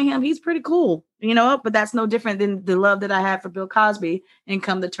eye on him. He's pretty cool, but that's no different than the love that I had for Bill Cosby, and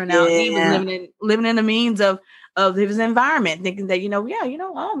come to turn out he was living in the means of his environment, thinking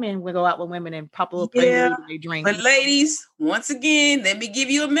that, all men will go out with women and pop a little play they drink. But ladies, once again, let me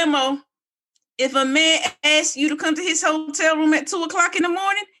give you a memo. If a man asks you to come to his hotel room at 2:00 in the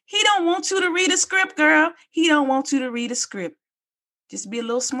morning, he don't want you to read a script, girl. He don't want you to read a script. Just be a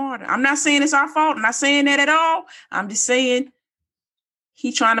little smarter. I'm not saying it's our fault. I'm not saying that at all. I'm just saying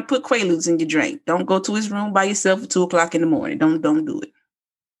he trying to put Quaaludes in your drink. Don't go to his room by yourself at 2:00 in the morning. Don't do it.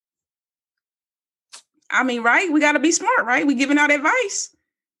 I mean, right? We got to be smart, right? We giving out advice.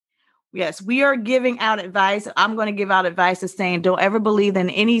 Yes, we are giving out advice. I'm going to give out advice of saying, don't ever believe in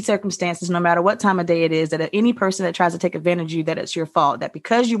any circumstances, no matter what time of day it is, that any person that tries to take advantage of you, that it's your fault, that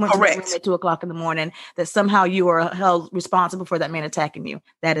because you went to the room at 2:00 in the morning, that somehow you are held responsible for that man attacking you.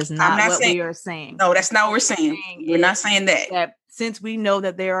 That is not what we are saying. No, that's not what we're saying. We're not saying that. Since we know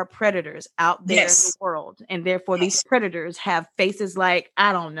that there are predators out there in the world, and therefore these predators have faces like,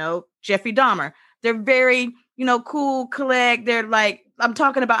 I don't know, Jeffrey Dahmer. They're very, cool, collect. They're like, I'm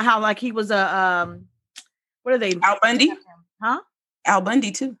talking about how like he was a what are they? Al Bundy? Huh? Al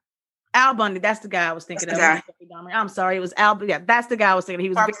Bundy too. Al Bundy, that's the guy I was thinking of. I'm sorry, it was Al. Yeah, that's the guy I was thinking. He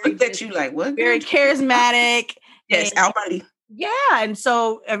was looked at you like what? Very charismatic. Yes, Al Bundy. Yeah, and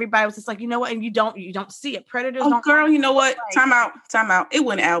so everybody was just like, you know what? And you don't see it. Predators. Oh, girl, you know what? Time out. It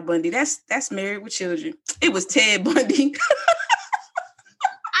wasn't Al Bundy. That's Married with Children. It was Ted Bundy.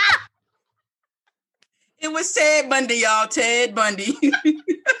 It was Ted Bundy, y'all. Ted Bundy.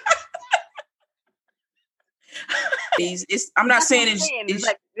 I'm not saying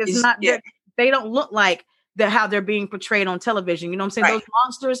it's not. Yeah. They don't look like how they're being portrayed on television. You know what I'm saying? Right. Those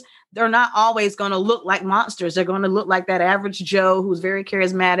monsters, they're not always going to look like monsters. They're going to look like that average Joe who's very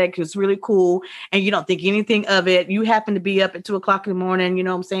charismatic, who's really cool, and you don't think anything of it. You happen to be up at 2:00 in the morning. You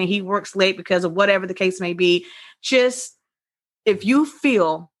know what I'm saying? He works late because of whatever the case may be. Just if you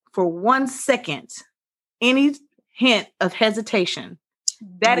feel for 1 second any hint of hesitation,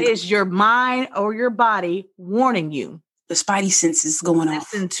 that is your mind or your body warning you. The spidey senses going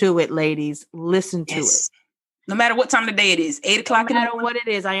off. Listen to it, ladies. Listen to it. No matter what time of the day it is, 8:00 no in the morning. What it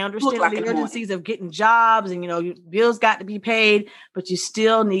is, I understand the urgencies of getting jobs and bills got to be paid, but you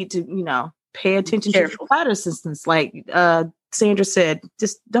still need to pay attention to your flight assistance. Like Sandra said,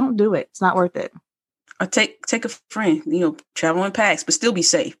 just don't do it. It's not worth it. Or take a friend. Travel in packs, but still be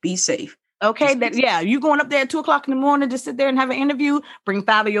safe. Be safe. Okay, you going up there at 2:00 in the morning to sit there and have an interview? Bring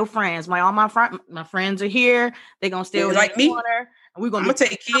 5 of your friends. My friends are here. They're gonna stay over like me. Corner, and I'm gonna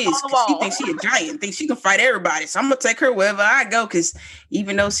take kids because she thinks she a giant. Thinks she can fight everybody. So I'm gonna take her wherever I go. Because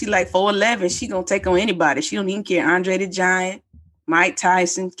even though she like 4'11", she gonna take on anybody. She don't even care. Andre the Giant, Mike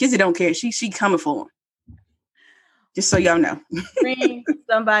Tyson. Kids don't care. She coming for him. Just so y'all know. Bring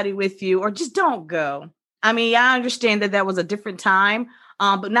somebody with you, or just don't go. I mean, I understand that was a different time.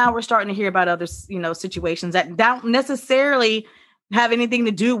 But now we're starting to hear about other, situations that don't necessarily have anything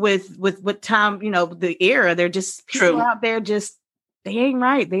to do with what time, the era. They're just people out there. Just they ain't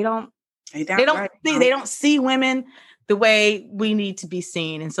right. They don't see women the way we need to be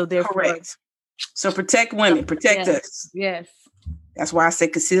seen, and so therefore, correct. So protect women, protect us. Yes, that's why I say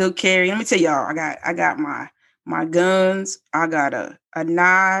concealed carry. Let me tell y'all, I got my guns. I got a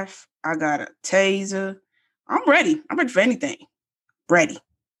knife. I got a taser. I'm ready. I'm ready for anything. Ready.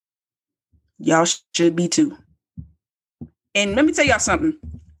 Y'all should be too. And let me tell y'all something.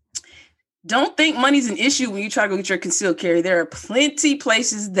 Don't think money's an issue when you try to go get your concealed carry. There are plenty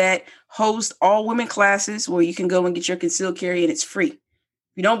places that host all women classes where you can go and get your concealed carry and it's free.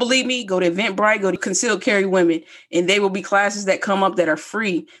 If you don't believe me, go to Eventbrite, go to Concealed Carry Women, and they will be classes that come up that are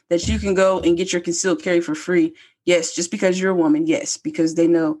free that you can go and get your concealed carry for free. Yes, just because you're a woman. Yes, because they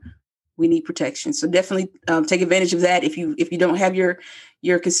know we need protection. So definitely take advantage of that if you don't have your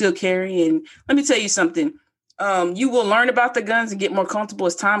concealed carry. And let me tell you something. You will learn about the guns and get more comfortable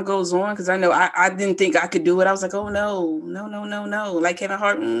as time goes on. Because I know I didn't think I could do it. I was like, oh, no. Like Kevin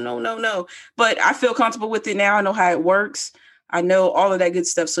Hart, no. But I feel comfortable with it now. I know how it works. I know all of that good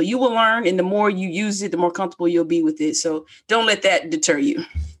stuff. So you will learn. And the more you use it, the more comfortable you'll be with it. So don't let that deter you.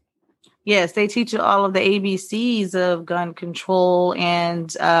 Yes, they teach you all of the ABCs of gun control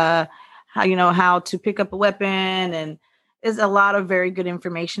and how to pick up a weapon, and there's a lot of very good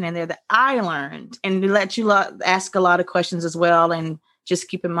information in there that I learned, and to let you ask a lot of questions as well. And just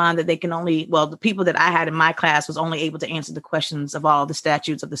keep in mind that the people that I had in my class was only able to answer the questions of all the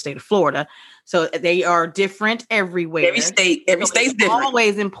statutes of the state of Florida. So they are different everywhere. Every state's different.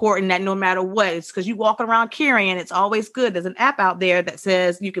 Always important that no matter what, it's because you walking around carrying, it's always good. There's an app out there that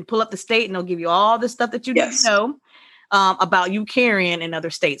says you can pull up the state and they'll give you all the stuff that you need to know about you carrying in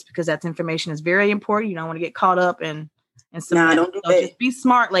other states, because that information is very important. You don't want to get caught up in some. Don't do that. Just be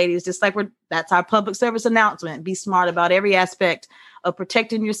smart, ladies. Just like that's our public service announcement. Be smart about every aspect of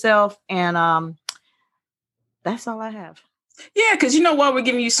protecting yourself. And that's all I have. Yeah, because you know why we're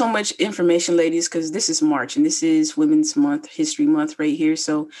giving you so much information, ladies, because this is March and this is Women's Month, History Month right here.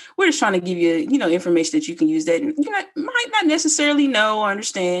 So we're just trying to give you, information that you can use that you might not necessarily know or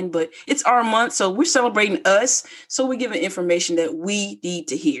understand, but it's our month. So we're celebrating us. So we're giving information that we need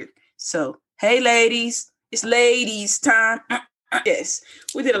to hear. So, hey, ladies, it's ladies' time. Yes,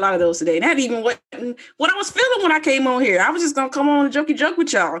 we did a lot of those today. Not even what I was feeling when I came on here. I was just going to come on and joke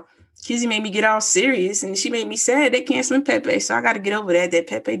with y'all. Kizzy made me get all serious, and she made me sad they canceling Pepe. So I got to get over that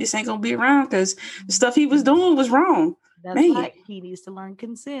Pepe just ain't going to be around because the stuff he was doing was wrong. That's right. He needs to learn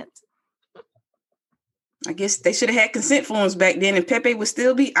consent. I guess they should have had consent forms back then, and Pepe would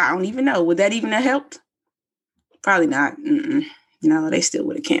still be. I don't even know. Would that even have helped? Probably not. No, they still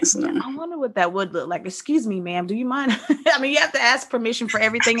would have canceled them. I wonder what that would look like. Excuse me, ma'am. Do you mind? I mean, you have to ask permission for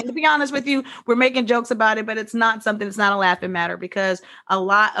everything. And to be honest with you, we're making jokes about it, but it's not something. It's not a laughing matter, because a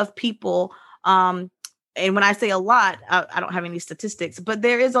lot of people, and when I say a lot, I don't have any statistics, but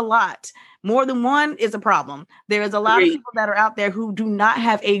there is a lot. More than one is a problem. There is a lot of people that are out there who do not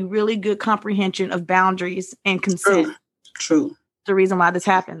have a really good comprehension of boundaries and consent. True. The reason why this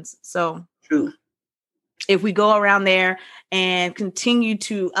happens. So true. If we go around there and continue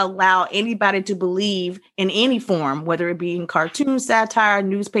to allow anybody to believe in any form, whether it be in cartoons, satire,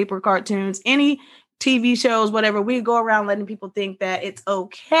 newspaper cartoons, any TV shows, whatever, we go around letting people think that it's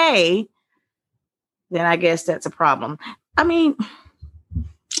okay, then I guess that's a problem. I mean,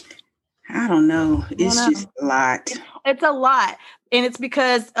 I don't know. It's just a lot. It's a lot. And it's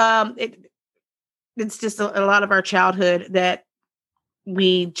because it's just a lot of our childhood that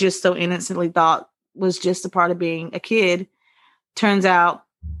we just so innocently thought was just a part of being a kid, turns out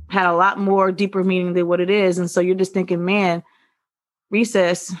had a lot more deeper meaning than what it is. And so you're just thinking, man,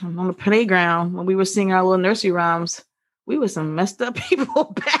 recess on the playground when we were singing our little nursery rhymes, we were some messed up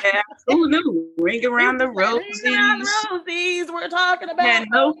people back. Yeah, who knew? Ring around the rosies. We're talking about. Had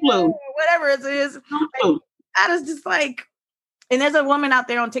no clue. Whatever it is. No clue. I was just like, and there's a woman out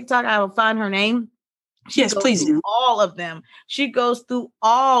there on TikTok. I will find her name. Yes, please do. All of them. She goes through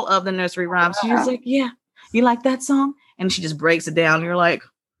all of the nursery rhymes. Wow. She's like, yeah, you like that song? And she just breaks it down. You're like,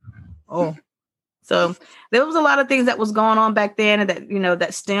 oh. So there was a lot of things that was going on back then, and that,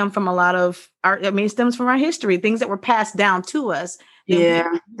 that stem from a lot of it stems from our history, things that were passed down to us.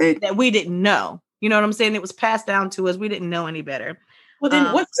 That we didn't know. You know what I'm saying? It was passed down to us. We didn't know any better. Well,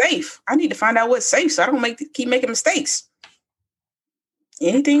 then what's safe? I need to find out what's safe so I don't keep making mistakes.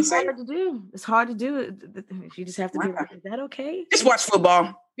 Anything it's hard to do. It's hard to do. You just have to be like, is that okay? Just watch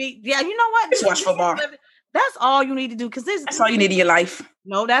football. Yeah, you know what? Just watch football. That's all you need to do, because that's all you need in your life.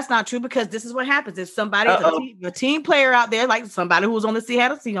 No, that's not true, because this is what happens. If somebody, a team player out there, like somebody who was on the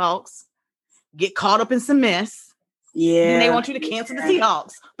Seattle Seahawks, get caught up in some mess. Yeah. And they want you to cancel the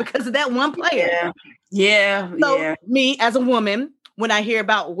Seahawks because of that one player. Yeah. So me as a woman, when I hear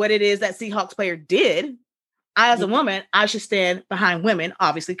about what it is that Seahawks player did, I, as a woman, I should stand behind women,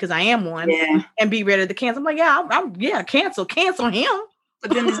 obviously, because I am one, and be ready to cancel. I'm like, cancel him.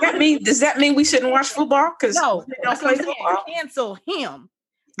 But then does that mean we shouldn't watch football? Because no, that's what I'm saying. Cancel him.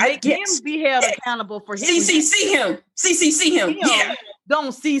 Make him be held accountable for his CCC him. Yeah.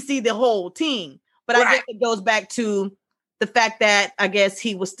 Don't CC the whole team. But I guess it goes back to the fact that I guess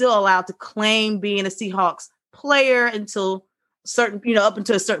he was still allowed to claim being a Seahawks player until up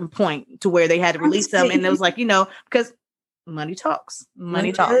until a certain point, to where they had to release them. And it was like, because money talks.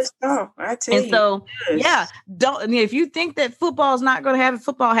 Money talks. I tell you. And so, if you think that football is not going to have it,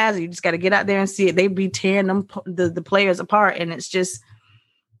 football has it. You just got to get out there and see it. They be tearing the players apart, and it's just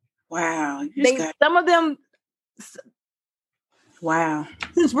wow. Some of them. Wow.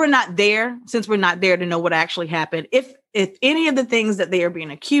 Since we're not there to know what actually happened, if any of the things that they are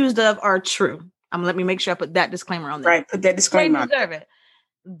being accused of are true, let me make sure I put that disclaimer on there. Right, put that disclaimer on. They deserve it.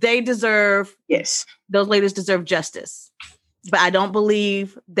 They deserve, yes. Those ladies deserve justice. But I don't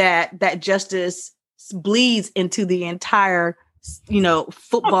believe that justice bleeds into the entire,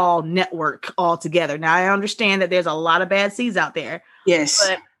 football network altogether. Now, I understand that there's a lot of bad seeds out there. Yes.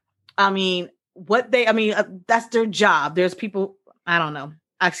 But I mean, that's their job. There's people, I don't know.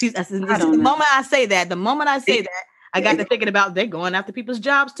 The moment I say that, I got to thinking about they're going after people's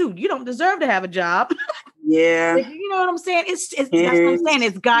jobs too. You don't deserve to have a job. Yeah. You know what I'm saying? That's what I'm saying.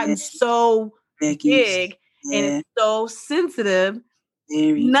 It's gotten so big and it's so sensitive.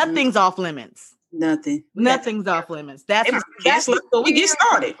 Nothing's off limits. Nothing's off limits. That's what we get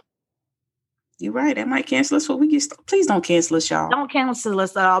started. You're right. That might cancel us before we get started. Please don't cancel us, y'all. Don't cancel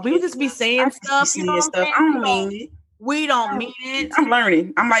us at all. We would just be saying stuff. You know what I'm saying? I don't mean it. We don't mean it. I'm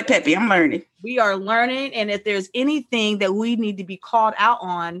learning. I'm like Peppy. I'm learning. We are learning. And if there's anything that we need to be called out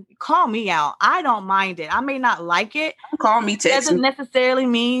on, call me out. I don't mind it. I may not like it. Call me, text doesn't necessarily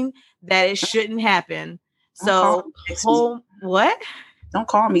mean that it shouldn't happen. What? Don't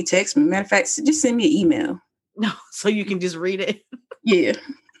call me, text me. Matter of fact, just send me an email. No, so you can just read it. Yeah.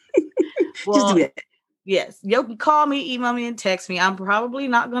 Well, just do that. Yes. You can call me, email me, and text me. I'm probably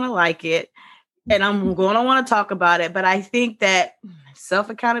not going to like it. And I'm going to want to talk about it. But I think that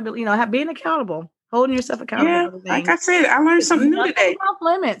self-accountability, being accountable, holding yourself accountable. Yeah, like I said, I learned something new today. Off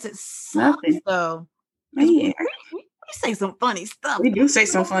limits. It's nothing. So, man, we say some funny stuff. We do say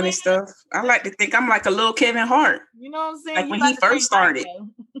some funny stuff. I like to think I'm like a little Kevin Hart. You know what I'm saying? Like when he first started.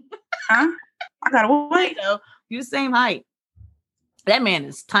 Huh? I got a weight. You're the same height. That man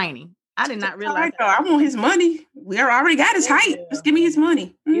is tiny. I did not realize that. I want his money. We already got his height. Just give me his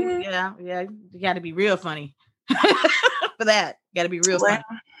money. Yeah. You got to be real funny for that. You got to be real funny.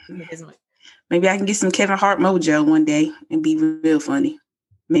 Maybe I can get some Kevin Hart mojo one day and be real funny.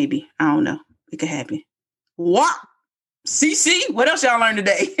 Maybe. I don't know. It could happen. What? CC? What else y'all learned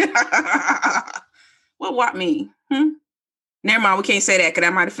today? What mean? Never mind. We can't say that because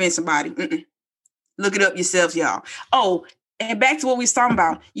that might offend somebody. Look it up yourselves, y'all. Oh, and back to what we was talking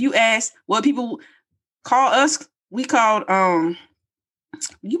about. You asked what people call us. We called,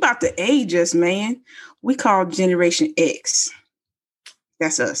 you about to age us, man. We called Generation X.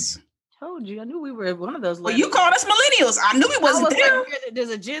 That's us. Told you. I knew we were one of those. Well, you called us millennials. I knew we wasn't there. There's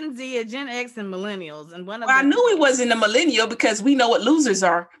a Gen Z, a Gen X, and millennials. And I knew we wasn't a millennial because we know what losers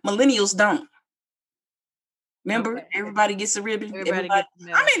are. Millennials don't. Remember, everybody gets a ribbon. Everybody I'm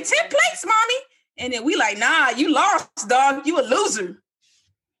in 10th place, mommy. And then we like, nah, you lost, dog. You a loser.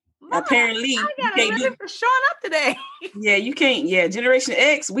 Mom, apparently, I got a ribbon for showing up today. Yeah, you can't. Yeah, Generation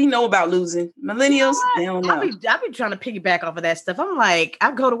X, we know about losing. Millennials, they don't know. I be trying to piggyback off of that stuff. I'm like,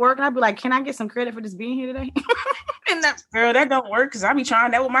 I go to work and I be like, can I get some credit for just being here today? And girl, that don't work because I be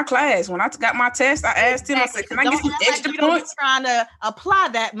trying that with my class. When I got my test, I asked him, I said, can I get some extra points? Trying to apply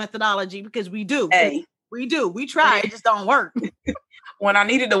that methodology because we do. Hey. We do. We try. It just don't work. When I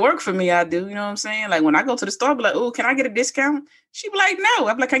needed to work for me, I do. You know what I'm saying? Like when I go to the store, I be like, oh, can I get a discount? She be like, no.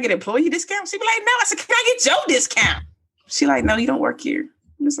 I'm like, can I get an employee discount? She be like, no. I said, can I get your discount? She like, no, you don't work here.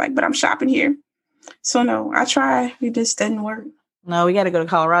 I'm just like, but I'm shopping here. So no, I try. It just doesn't work. No, we got to go to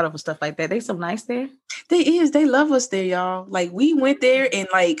Colorado for stuff like that. They so nice there. They love us there, y'all. Like we went there and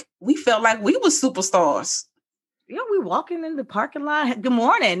like we felt like we was superstars. We walking in the parking lot. Good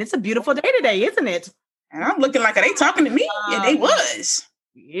morning. It's a beautiful day today, isn't it? And I'm looking like, are they talking to me? Yeah, they was.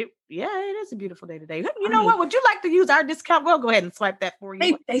 It is a beautiful day today. You know what? Would you like to use our discount? We'll go ahead and swipe that for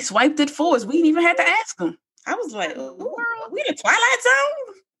you. They swiped it for us. We didn't even have to ask them. I was like, oh, we in the Twilight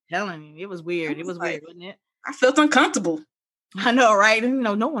Zone? Telling you, it was weird. It was weird, wasn't it? I felt uncomfortable. I know, right?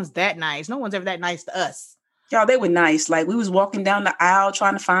 No one's that nice. No one's ever that nice to us. Y'all, they were nice. Like we was walking down the aisle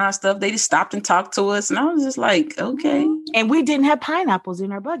trying to find stuff. They just stopped and talked to us. And I was just like, okay. And we didn't have pineapples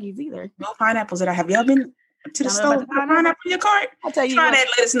in our buggies either. No pineapples that I have. Y'all been to the store with pineapple in your cart? I'll tell you. Try that.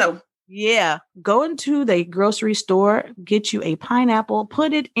 Let us know. Yeah. Go into the grocery store, get you a pineapple,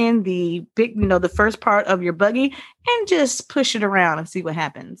 put it in the big, the first part of your buggy and just push it around and see what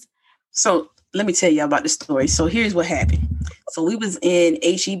happens. So let me tell you about the story. So here's what happened. So we was in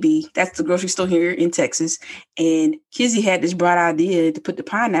HEB. That's the grocery store here in Texas. And Kizzy had this bright idea to put the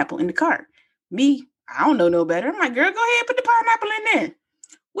pineapple in the cart. Me, I don't know no better. I'm like, girl, go ahead, put the pineapple in there.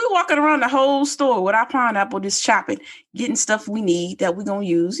 We walking around the whole store with our pineapple, just shopping, getting stuff we need that we're going to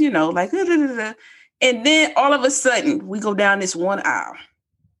use, like, and then all of a sudden we go down this one aisle.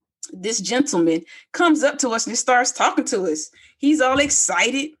 This gentleman comes up to us and starts talking to us. He's all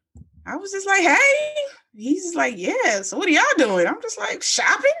excited. I was just like, hey, he's just like, yeah. So what are y'all doing? I'm just like,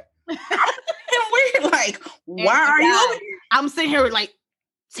 shopping. And we're like, why are you over here? I'm sitting here like,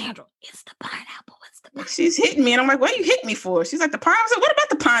 Sandra, it's the pineapple. She's hitting me. And I'm like, what are you hitting me for? She's like, the pineapple. I said, what about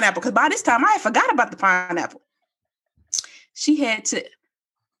the pineapple? Because by this time I had forgot about the pineapple. She had to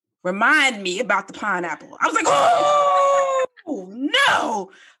remind me about the pineapple. I was like, oh, Oh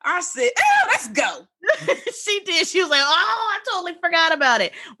no. I said, oh, let's go. She did. She was like, oh, I totally forgot about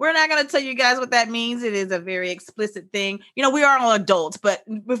it. We're not going to tell you guys what that means. It is a very explicit thing. You know, we are all adults, but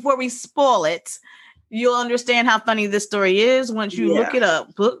before we spoil it, you'll understand how funny this story is once you look it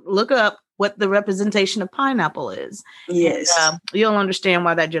up. Look up what the representation of pineapple is. Yes. And, you'll understand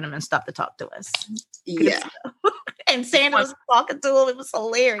why that gentleman stopped to talk to us. Yeah. And Sandra was talking to him. It was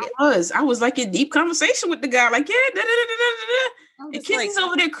hilarious. I was like in deep conversation with the guy, like, yeah, da, da, da, da, da. And Kizzy's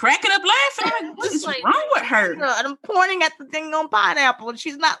over there cracking up laughing. I'm like, what is wrong with her? And I'm pointing at the thing on pineapple and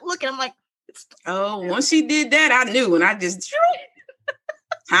she's not looking. I'm like, once she did that, I knew, and I just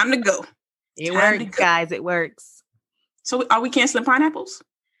time to go. It works, guys. It works. So are we canceling pineapples?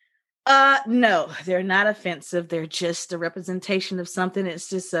 No, they're not offensive. They're just a representation of something. It's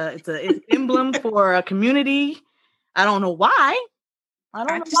just it's an emblem for a community. I don't know why.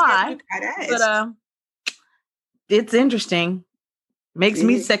 But it's interesting. Makes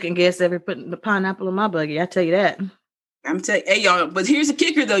me second guess ever putting the pineapple in my buggy. I tell you that. I'm telling you, hey y'all, but here's the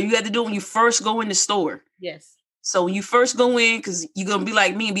kicker though. You have to do it when you first go in the store. Yes. So when you first go in, because you're gonna be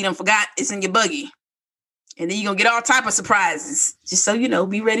like me and be done forgot it's in your buggy. And then you're gonna get all type of surprises. Just so you know,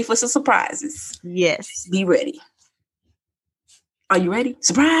 be ready for some surprises. Yes. Just be ready. Are you ready?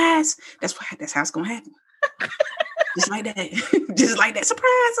 Surprise! That's how it's gonna happen. Just like that. Just like that.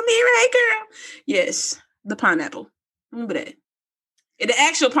 Surprise! I'm here, hey girl. Yes, the pineapple. Remember that. And the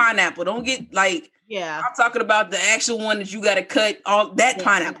actual pineapple. Don't get like. Yeah. I'm talking about the actual one that you got to cut all that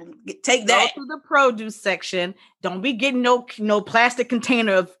pineapple. Take that. Go to the produce section. Don't be getting no plastic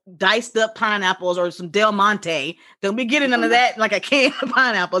container of diced up pineapples or some Del Monte. Don't be getting none of that like a can of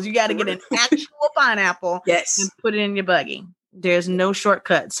pineapples. You got to get an actual pineapple. Yes. And put it in your buggy. There's no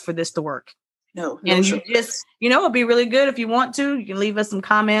shortcuts for this to work. No. And you just, it'd be really good if you want to. You can leave us some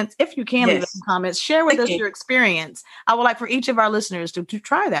comments. If you can leave us some comments, share with us your experience. I would like for each of our listeners to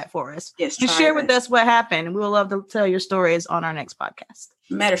try that for us. Yes. And share with us what happened. And we will love to tell your stories on our next podcast.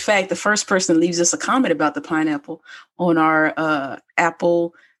 Matter of fact, the first person leaves us a comment about the pineapple on our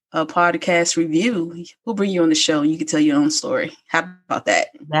Apple podcast review, we'll bring you on the show and you can tell your own story. How about that?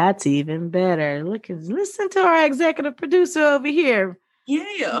 That's even better. Listen to our executive producer over here.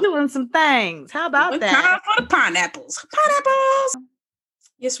 Yeah. Doing some things. How about that? Time for the pineapples. Pineapples.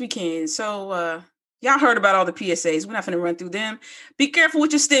 Yes, we can. So y'all heard about all the PSAs. We're not going to run through them. Be careful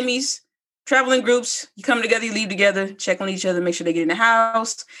with your stimmies. Travel in groups. You come together, you leave together. Check on each other. Make sure they get in the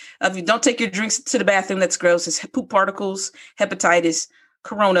house. If you don't take your drinks to the bathroom, that's gross. It's poop particles, hepatitis,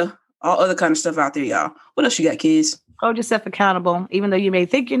 corona, all other kind of stuff out there, y'all. What else you got, kids? Hold yourself accountable. Even though you may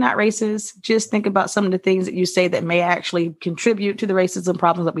think you're not racist, just think about some of the things that you say that may actually contribute to the racism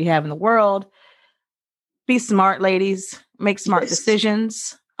problems that we have in the world. Be smart, ladies. Make smart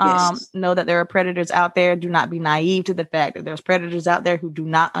decisions. Know that there are predators out there. Do not be naive to the fact that there's predators out there who do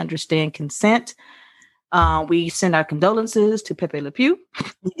not understand consent. We send our condolences to Pepe Le Pew.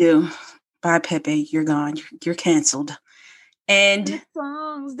 We do. Bye, Pepe. You're gone. You're canceled. And the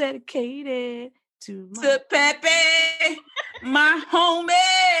song's dedicated to Pepe, my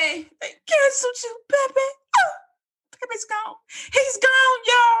homie. They canceled you, Pepe. Oh, Pepe's gone. He's gone,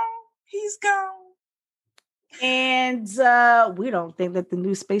 y'all. He's gone. And we don't think that the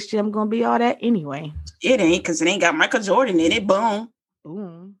new Space Jam gonna be all that anyway. It ain't, because it ain't got Michael Jordan in it. Boom.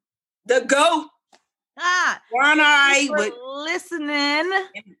 Boom. The GOAT. One eye with listening.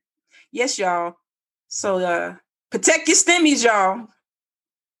 Yes, y'all. So protect your stimmies, y'all.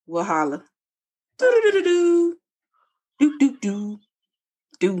 We'll holla. Do.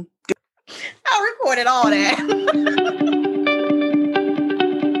 I recorded all that.